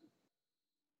players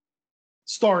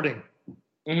starting.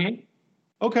 Mm-hmm.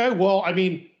 Okay, well, I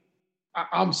mean,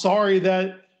 I'm sorry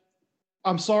that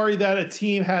a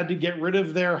team had to get rid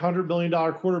of their $100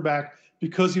 million quarterback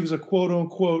because he was a quote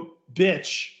unquote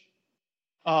bitch.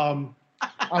 I'm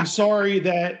sorry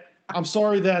that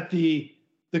the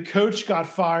coach got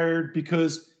fired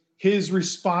because his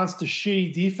response to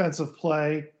shitty defensive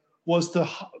play was to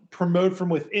promote from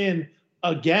within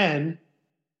again.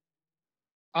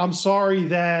 I'm sorry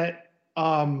that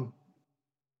I'm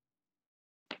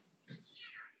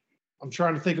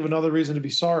trying to think of another reason to be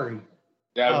sorry.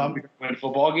 That we win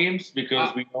football games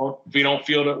because we don't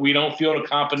field a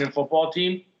competent football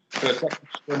team for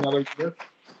another year.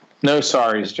 No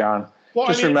sorries, John. Well,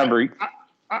 just remember.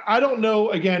 I don't know.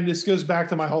 Again, this goes back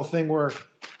to my whole thing where,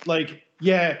 like,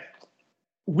 yeah,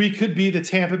 we could be the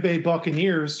Tampa Bay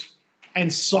Buccaneers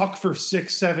and suck for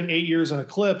 6, 7, 8 years in a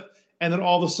clip, and then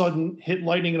all of a sudden hit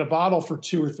lightning in a bottle for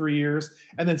 2 or 3 years,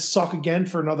 and then suck again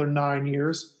for another 9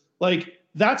 years. Like,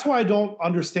 that's why I don't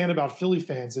understand about Philly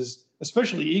fans is,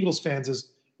 especially Eagles fans,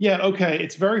 is, yeah, okay,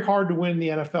 it's very hard to win in the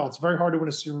NFL. It's very hard to win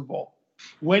a Super Bowl.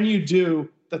 When you do,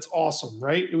 that's awesome,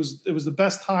 right? It was the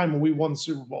best time when we won the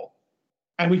Super Bowl.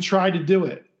 And we tried to do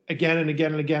it again and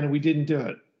again and again, and we didn't do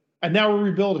it. And now we're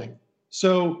rebuilding.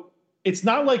 So it's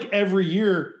not like every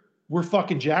year we're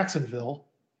fucking Jacksonville.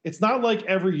 It's not like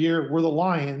every year we're the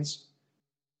Lions.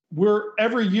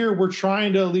 Every year we're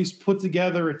trying to at least put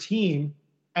together a team.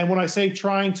 And when I say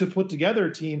trying to put together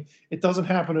a team, it doesn't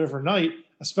happen overnight,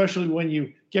 especially when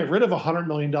you get rid of a $100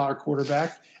 million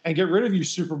quarterback and get rid of your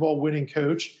Super Bowl winning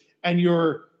coach and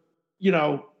you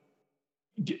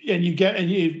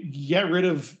get rid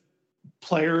of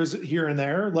players here and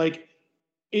there. Like,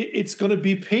 it's going to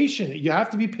be patient. You have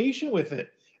to be patient with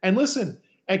it. And listen,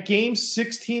 at game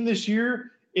 16 this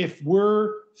year, if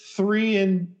we're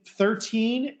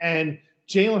 3-13 and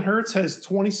Jalen Hurts has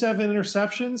 27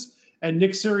 interceptions and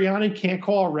Nick Sirianni can't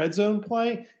call a red zone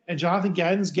play and Jonathan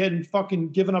Gadden's getting fucking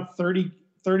given up 30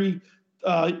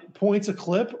 points a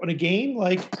clip on a game,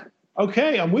 like,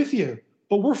 okay, I'm with you.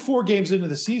 But we're 4 games into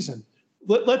the season.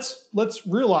 Let's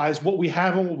realize what we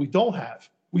have and what we don't have.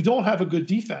 We don't have a good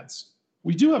defense.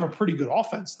 We do have a pretty good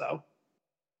offense, though.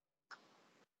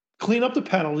 Clean up the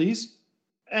penalties,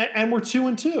 and we're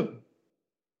 2-2.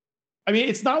 I mean,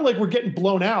 it's not like we're getting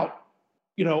blown out,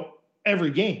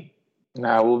 every game.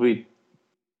 No, we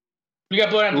got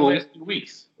blown out the last 2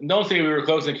 weeks. And don't say we were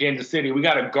close in Kansas City. We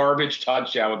got a garbage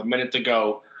touchdown with a minute to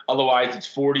go. Otherwise, it's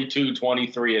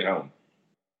 42-23 at home.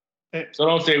 So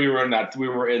don't say we were in that. We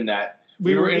were in that.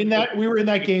 We were in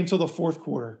that game till the fourth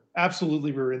quarter.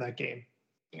 Absolutely, we were in that game.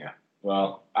 Yeah.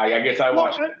 Well, I guess I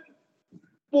watched it.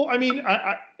 Well, I mean,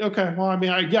 okay. Well, I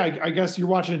mean, I guess you're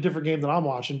watching a different game than I'm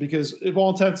watching because, if all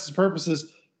intents and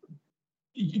purposes,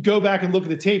 you go back and look at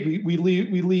the tape. We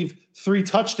leave 3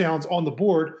 touchdowns on the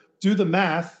board. Do the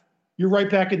math. You're right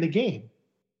back in the game.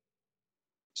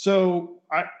 So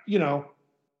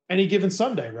any given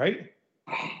Sunday, right?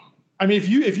 I mean,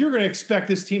 if you're going to expect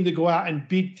this team to go out and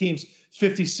beat teams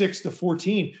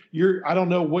 56-14, I don't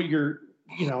know what you're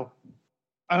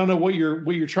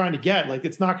trying to get. Like,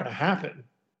 it's not going to happen.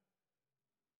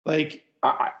 Like,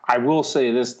 I will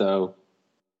say this though,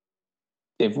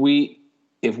 if we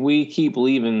keep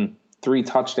leaving 3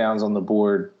 touchdowns on the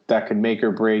board, that could make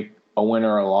or break a win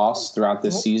or a loss throughout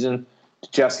this season.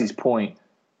 To Jesse's point,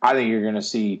 I think you're going to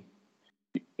see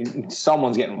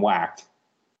someone's getting whacked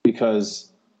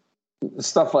because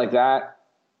stuff like that,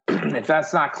 if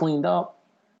that's not cleaned up,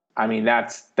 I mean,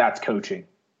 that's coaching.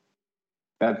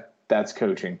 That's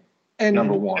coaching. And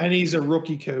number one. And he's a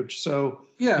rookie coach. So,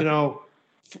 Yeah. you know,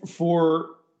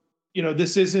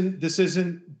 this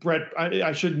isn't Brett.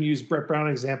 I shouldn't use Brett Brown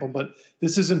example, but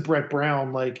this isn't Brett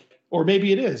Brown. Or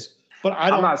maybe it is. But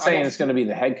I'm not saying it's going to be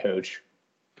the head coach.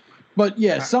 But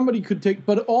yeah, somebody could take.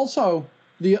 But also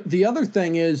the other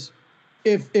thing is,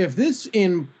 if this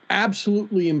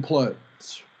absolutely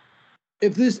implodes,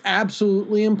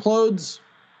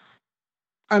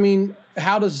 I mean,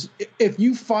 if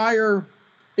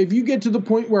you get to the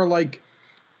point where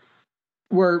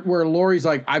where Laurie's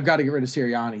like, I've got to get rid of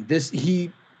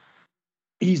Sirianni.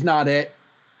 He's not it.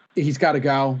 He's got to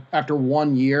go after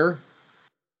 1 year.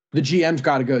 The GM's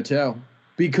got to go too,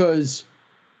 because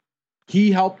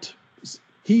he helped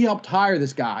hire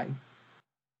this guy.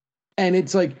 And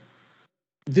it's like,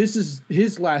 this is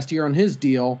his last year on his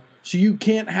deal. So you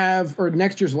can't have, or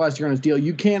next year's last year on his deal.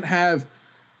 You can't have,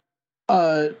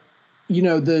 the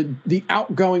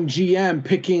outgoing GM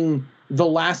picking the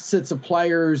last sets of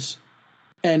players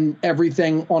and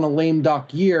everything on a lame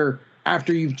duck year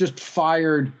after you've just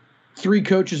fired 3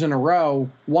 coaches in a row,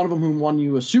 one of them who won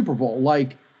you a Super Bowl.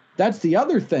 That's the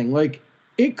other thing.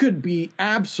 It could be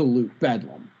absolute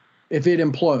bedlam if it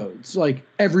implodes.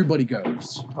 Everybody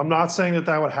goes. I'm not saying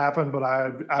that would happen, but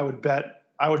I would bet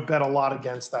a lot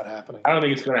against that happening. I don't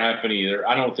think it's going to happen either.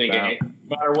 I don't think no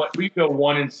matter what, we go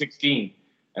 1-16,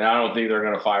 and I don't think they're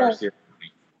going to fire Sirianni.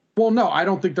 Well, no, I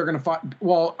don't think they're going to fire.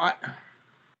 Well,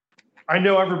 I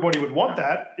know everybody would want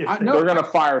that. They're going to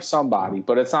fire somebody,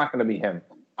 but it's not going to be him.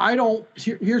 I don't.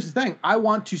 Here's the thing. I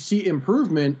want to see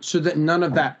improvement so that none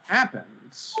of that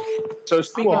happens. So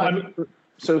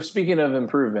speaking of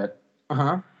improvement,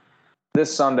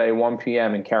 this Sunday, 1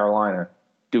 p.m. in Carolina,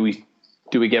 do we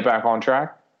get back on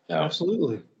track? Yeah,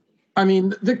 absolutely. I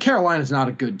mean, the Carolina's not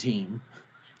a good team,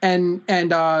 and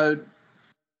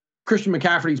Christian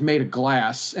McCaffrey's made of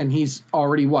glass, and he's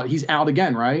already he's out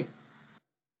again, right?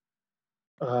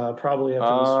 Probably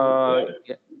after this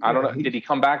week. I don't know. Did he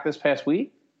come back this past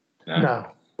week? No.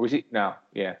 Was he? No.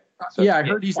 Yeah. So, I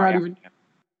heard he's not even.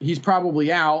 He's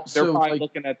probably out. They're probably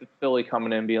looking at the Philly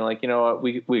coming in, being like, you know what,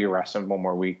 we can rest him 1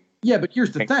 more week. Yeah, but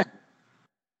here's the thing.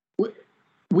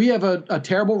 We have a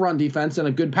terrible run defense and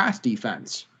a good pass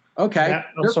defense. Okay.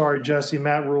 I'm sorry, Jesse.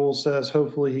 Matt Rule says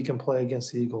hopefully he can play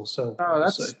against the Eagles. So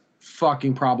that's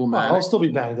fucking problematic. Well, I'll still be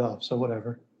banged up, so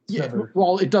whatever.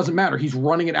 Well, it doesn't matter. He's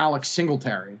running at Alex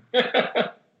Singletary.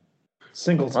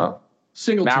 Singleton.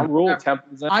 Matt Rule.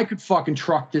 I could fucking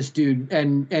truck this dude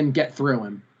and get through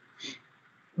him.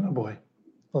 Oh boy,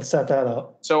 let's set that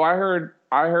up. So I heard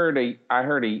a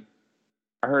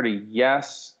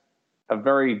yes, a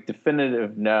very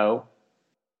definitive no,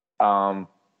 from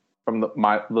the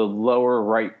lower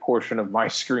right portion of my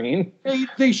screen.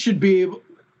 They should be able.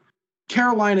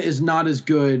 Carolina is not as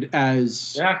good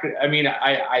as. I mean,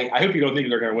 I hope you don't think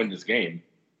they're going to win this game.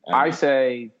 I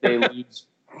say they lose.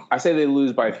 I say they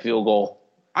lose by a field goal.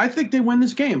 I think they win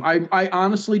this game. I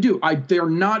honestly do. They're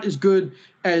not as good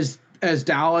as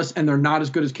Dallas, and they're not as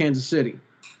good as Kansas City.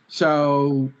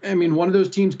 So, I mean, one of those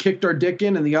teams kicked our dick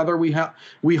in, and the other we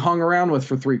hung around with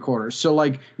for 3 quarters.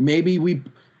 So, maybe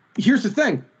here's the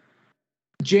thing.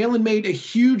 Jalen made a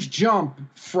huge jump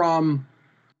from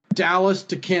Dallas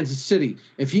to Kansas City.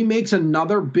 If he makes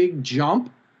another big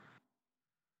jump,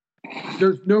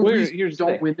 there's no reason you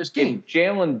don't win this game. If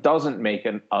Jalen doesn't make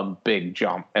a big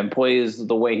jump and plays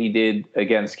the way he did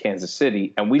against Kansas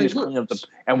City, and we clean up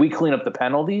the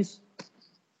penalties,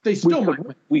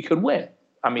 we could win.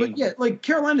 I mean, but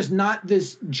Carolina's not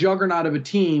this juggernaut of a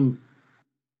team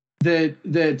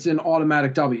that's an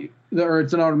automatic W, or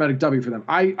it's an automatic W for them.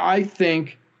 I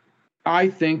think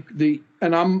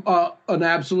and I'm an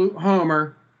absolute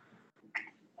homer,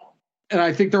 and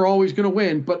I think they're always going to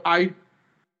win, but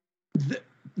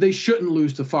they shouldn't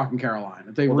lose to fucking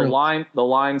Carolina. The line's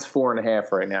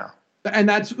 4.5 right now, and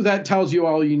that tells you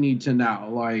all you need to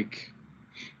know.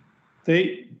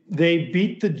 They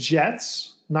beat the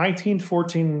Jets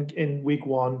 19-14 in week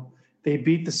 1. They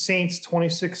beat the Saints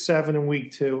 26-7 in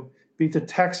week 2. Beat the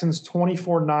Texans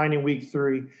 24-9 in week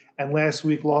 3, and last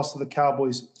week lost to the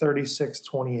Cowboys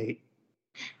 36-28.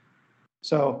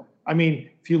 So, I mean,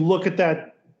 if you look at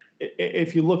that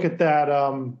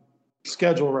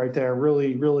schedule right there,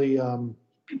 really, really,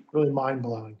 really mind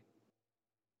blowing.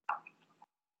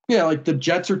 Yeah, the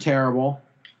Jets are terrible.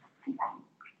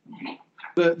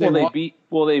 They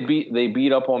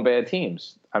beat up on bad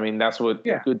teams. I mean, that's what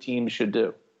good teams should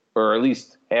do, or at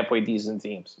least halfway decent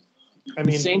teams. I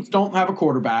mean, the Saints don't have a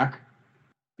quarterback.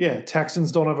 Yeah,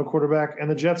 Texans don't have a quarterback,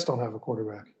 and the Jets don't have a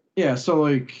quarterback. Yeah,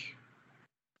 so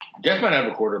Jets might have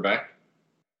a quarterback.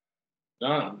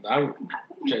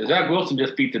 Zach Wilson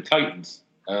just beat the Titans,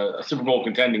 a Super Bowl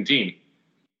contending team.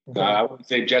 Okay. I wouldn't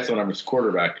say Jets when I'm his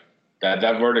quarterback. That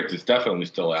verdict is definitely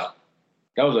still out.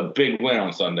 That was a big win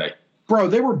on Sunday. Bro,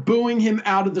 they were booing him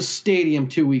out of the stadium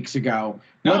 2 weeks ago.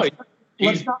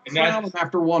 Let's not crown him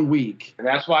after 1 week. And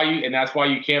that's why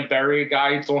you can't bury a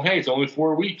guy. It's only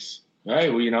 4 weeks.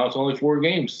 Right? Well, it's only 4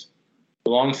 games. A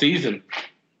long season.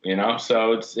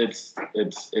 So it's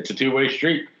a two-way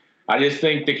street. I just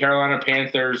think the Carolina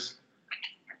Panthers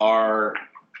are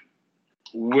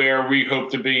where we hope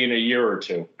to be in a year or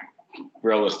two,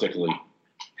 realistically.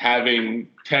 Having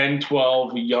 10,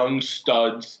 12 young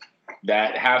studs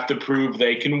that have to prove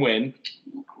they can win,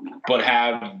 but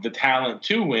have the talent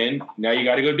to win, now you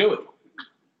got to go do it.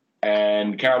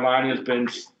 And Carolina has been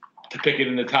picking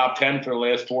in the top 10 for the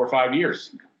last 4 or 5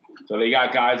 years. So they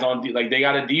got guys on, they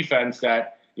got a defense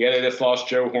that, they just lost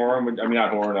Joe Horn. I mean,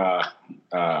 not Horn.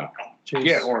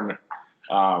 Horn.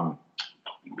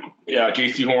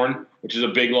 J.C. Horn, which is a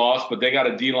big loss, but they got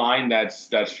a D-line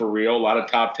that's for real. A lot of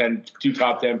two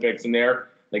top 10 picks in there.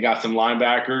 They got some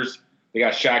linebackers. They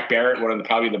got Shaq Barrett, one of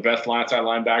probably the best outside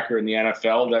linebacker in the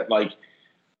NFL. That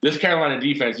this Carolina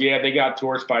defense, they got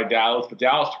torched by Dallas, but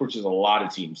Dallas torches a lot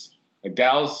of teams.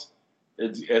 Dallas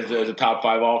is a top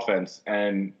 5 offense,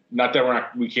 and not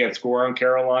that we can't score on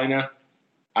Carolina.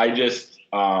 I just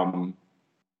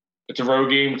it's a road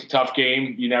game. It's a tough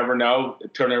game. You never know.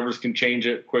 Turnovers can change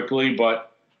it quickly,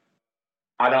 but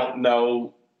I don't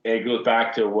know. It goes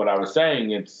back to what I was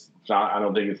saying. It's not. I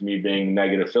don't think it's me being a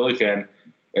negative Philly fan.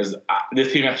 This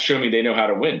team has to show me they know how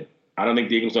to win. I don't think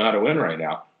the Eagles know how to win right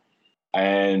now.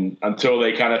 And until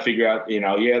they kind of figure out, they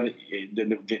know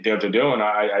what they're doing,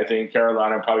 I think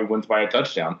Carolina probably wins by a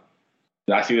touchdown.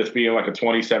 I see this being like a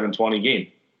 27-20 game.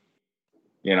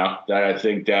 That I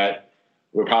think that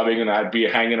we're probably going to be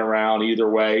hanging around either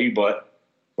way, but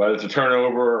whether it's a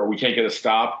turnover or we can't get a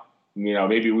stop,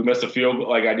 maybe we miss a field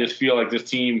goal. I just feel like this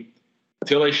team,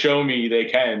 until they show me they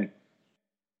can,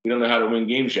 we don't know how to win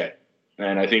games yet.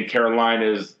 And I think Carolina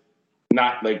is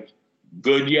not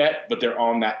good yet, but they're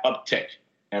on that uptick.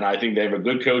 And I think they have a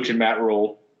good coach in Matt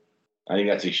Rule. I think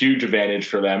that's a huge advantage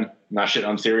for them. I'm not shitting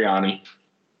on Sirianni.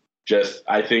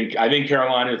 I think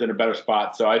Carolina is in a better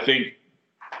spot. So I think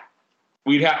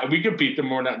we could beat them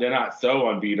more. They're not so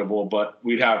unbeatable, but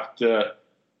we'd have to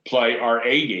play our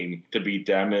A game to beat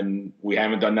them, and we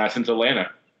haven't done that since Atlanta,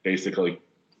 basically.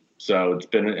 So it's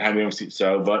been but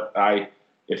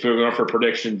if we were going for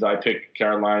predictions, I pick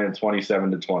Carolina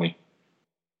 27-20.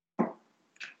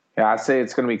 Yeah, I say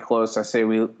it's going to be close. I say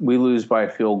we lose by a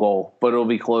field goal, but it'll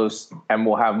be close, and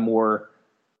we'll have more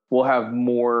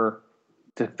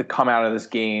to come out of this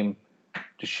game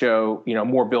to show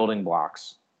more building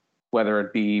blocks. Whether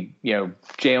it be,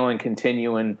 Jalen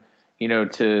continuing,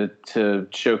 to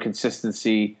show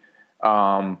consistency,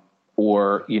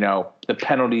 or, the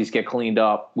penalties get cleaned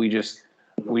up. We just,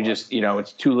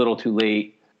 it's too little too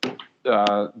late,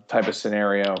 type of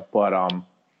scenario. But,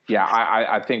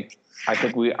 I think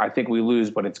we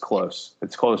lose, but it's close.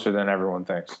 It's closer than everyone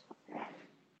thinks.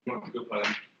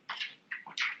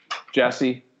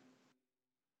 Jesse?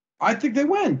 I think they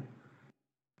win.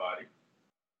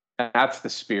 That's the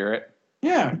spirit.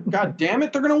 Yeah. God damn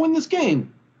it. They're going to win this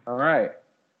game. All right.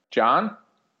 John?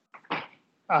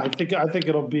 I think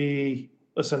it'll be,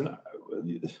 listen,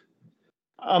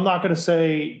 I'm not going to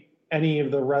say any of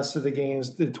the rest of the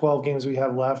games, the 12 games we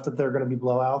have left, that they're going to be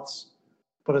blowouts.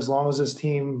 But as long as this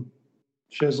team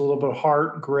shows a little bit of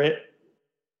heart, grit,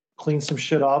 cleans some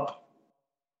shit up,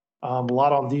 a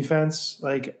lot on defense,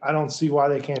 I don't see why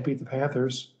they can't beat the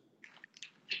Panthers.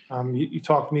 You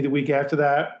talked to me the week after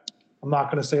that. I'm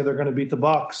not going to say they're going to beat the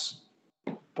Bucs,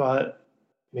 but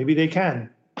maybe they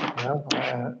can.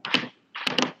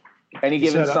 Any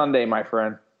given Sunday, my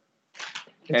friend.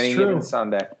 Any given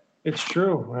Sunday. It's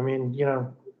true. I mean,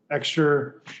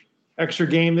 extra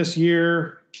game this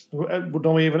year.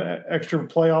 Don't we have an extra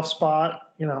playoff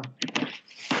spot?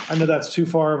 I know that's too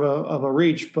far of a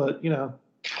reach, but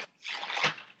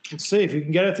let's see if you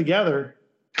can get it together,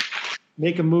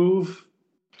 make a move.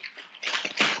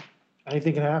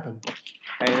 Anything can happen.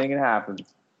 Anything can happen.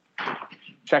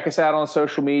 Check us out on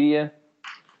social media.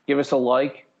 Give us a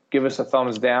like. Give us a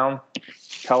thumbs down.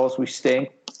 Tell us we stink.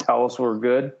 Tell us we're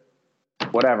good.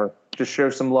 Whatever. Just show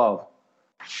some love.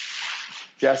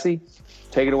 Jesse,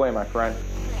 take it away, my friend.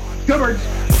 Go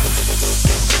Birds.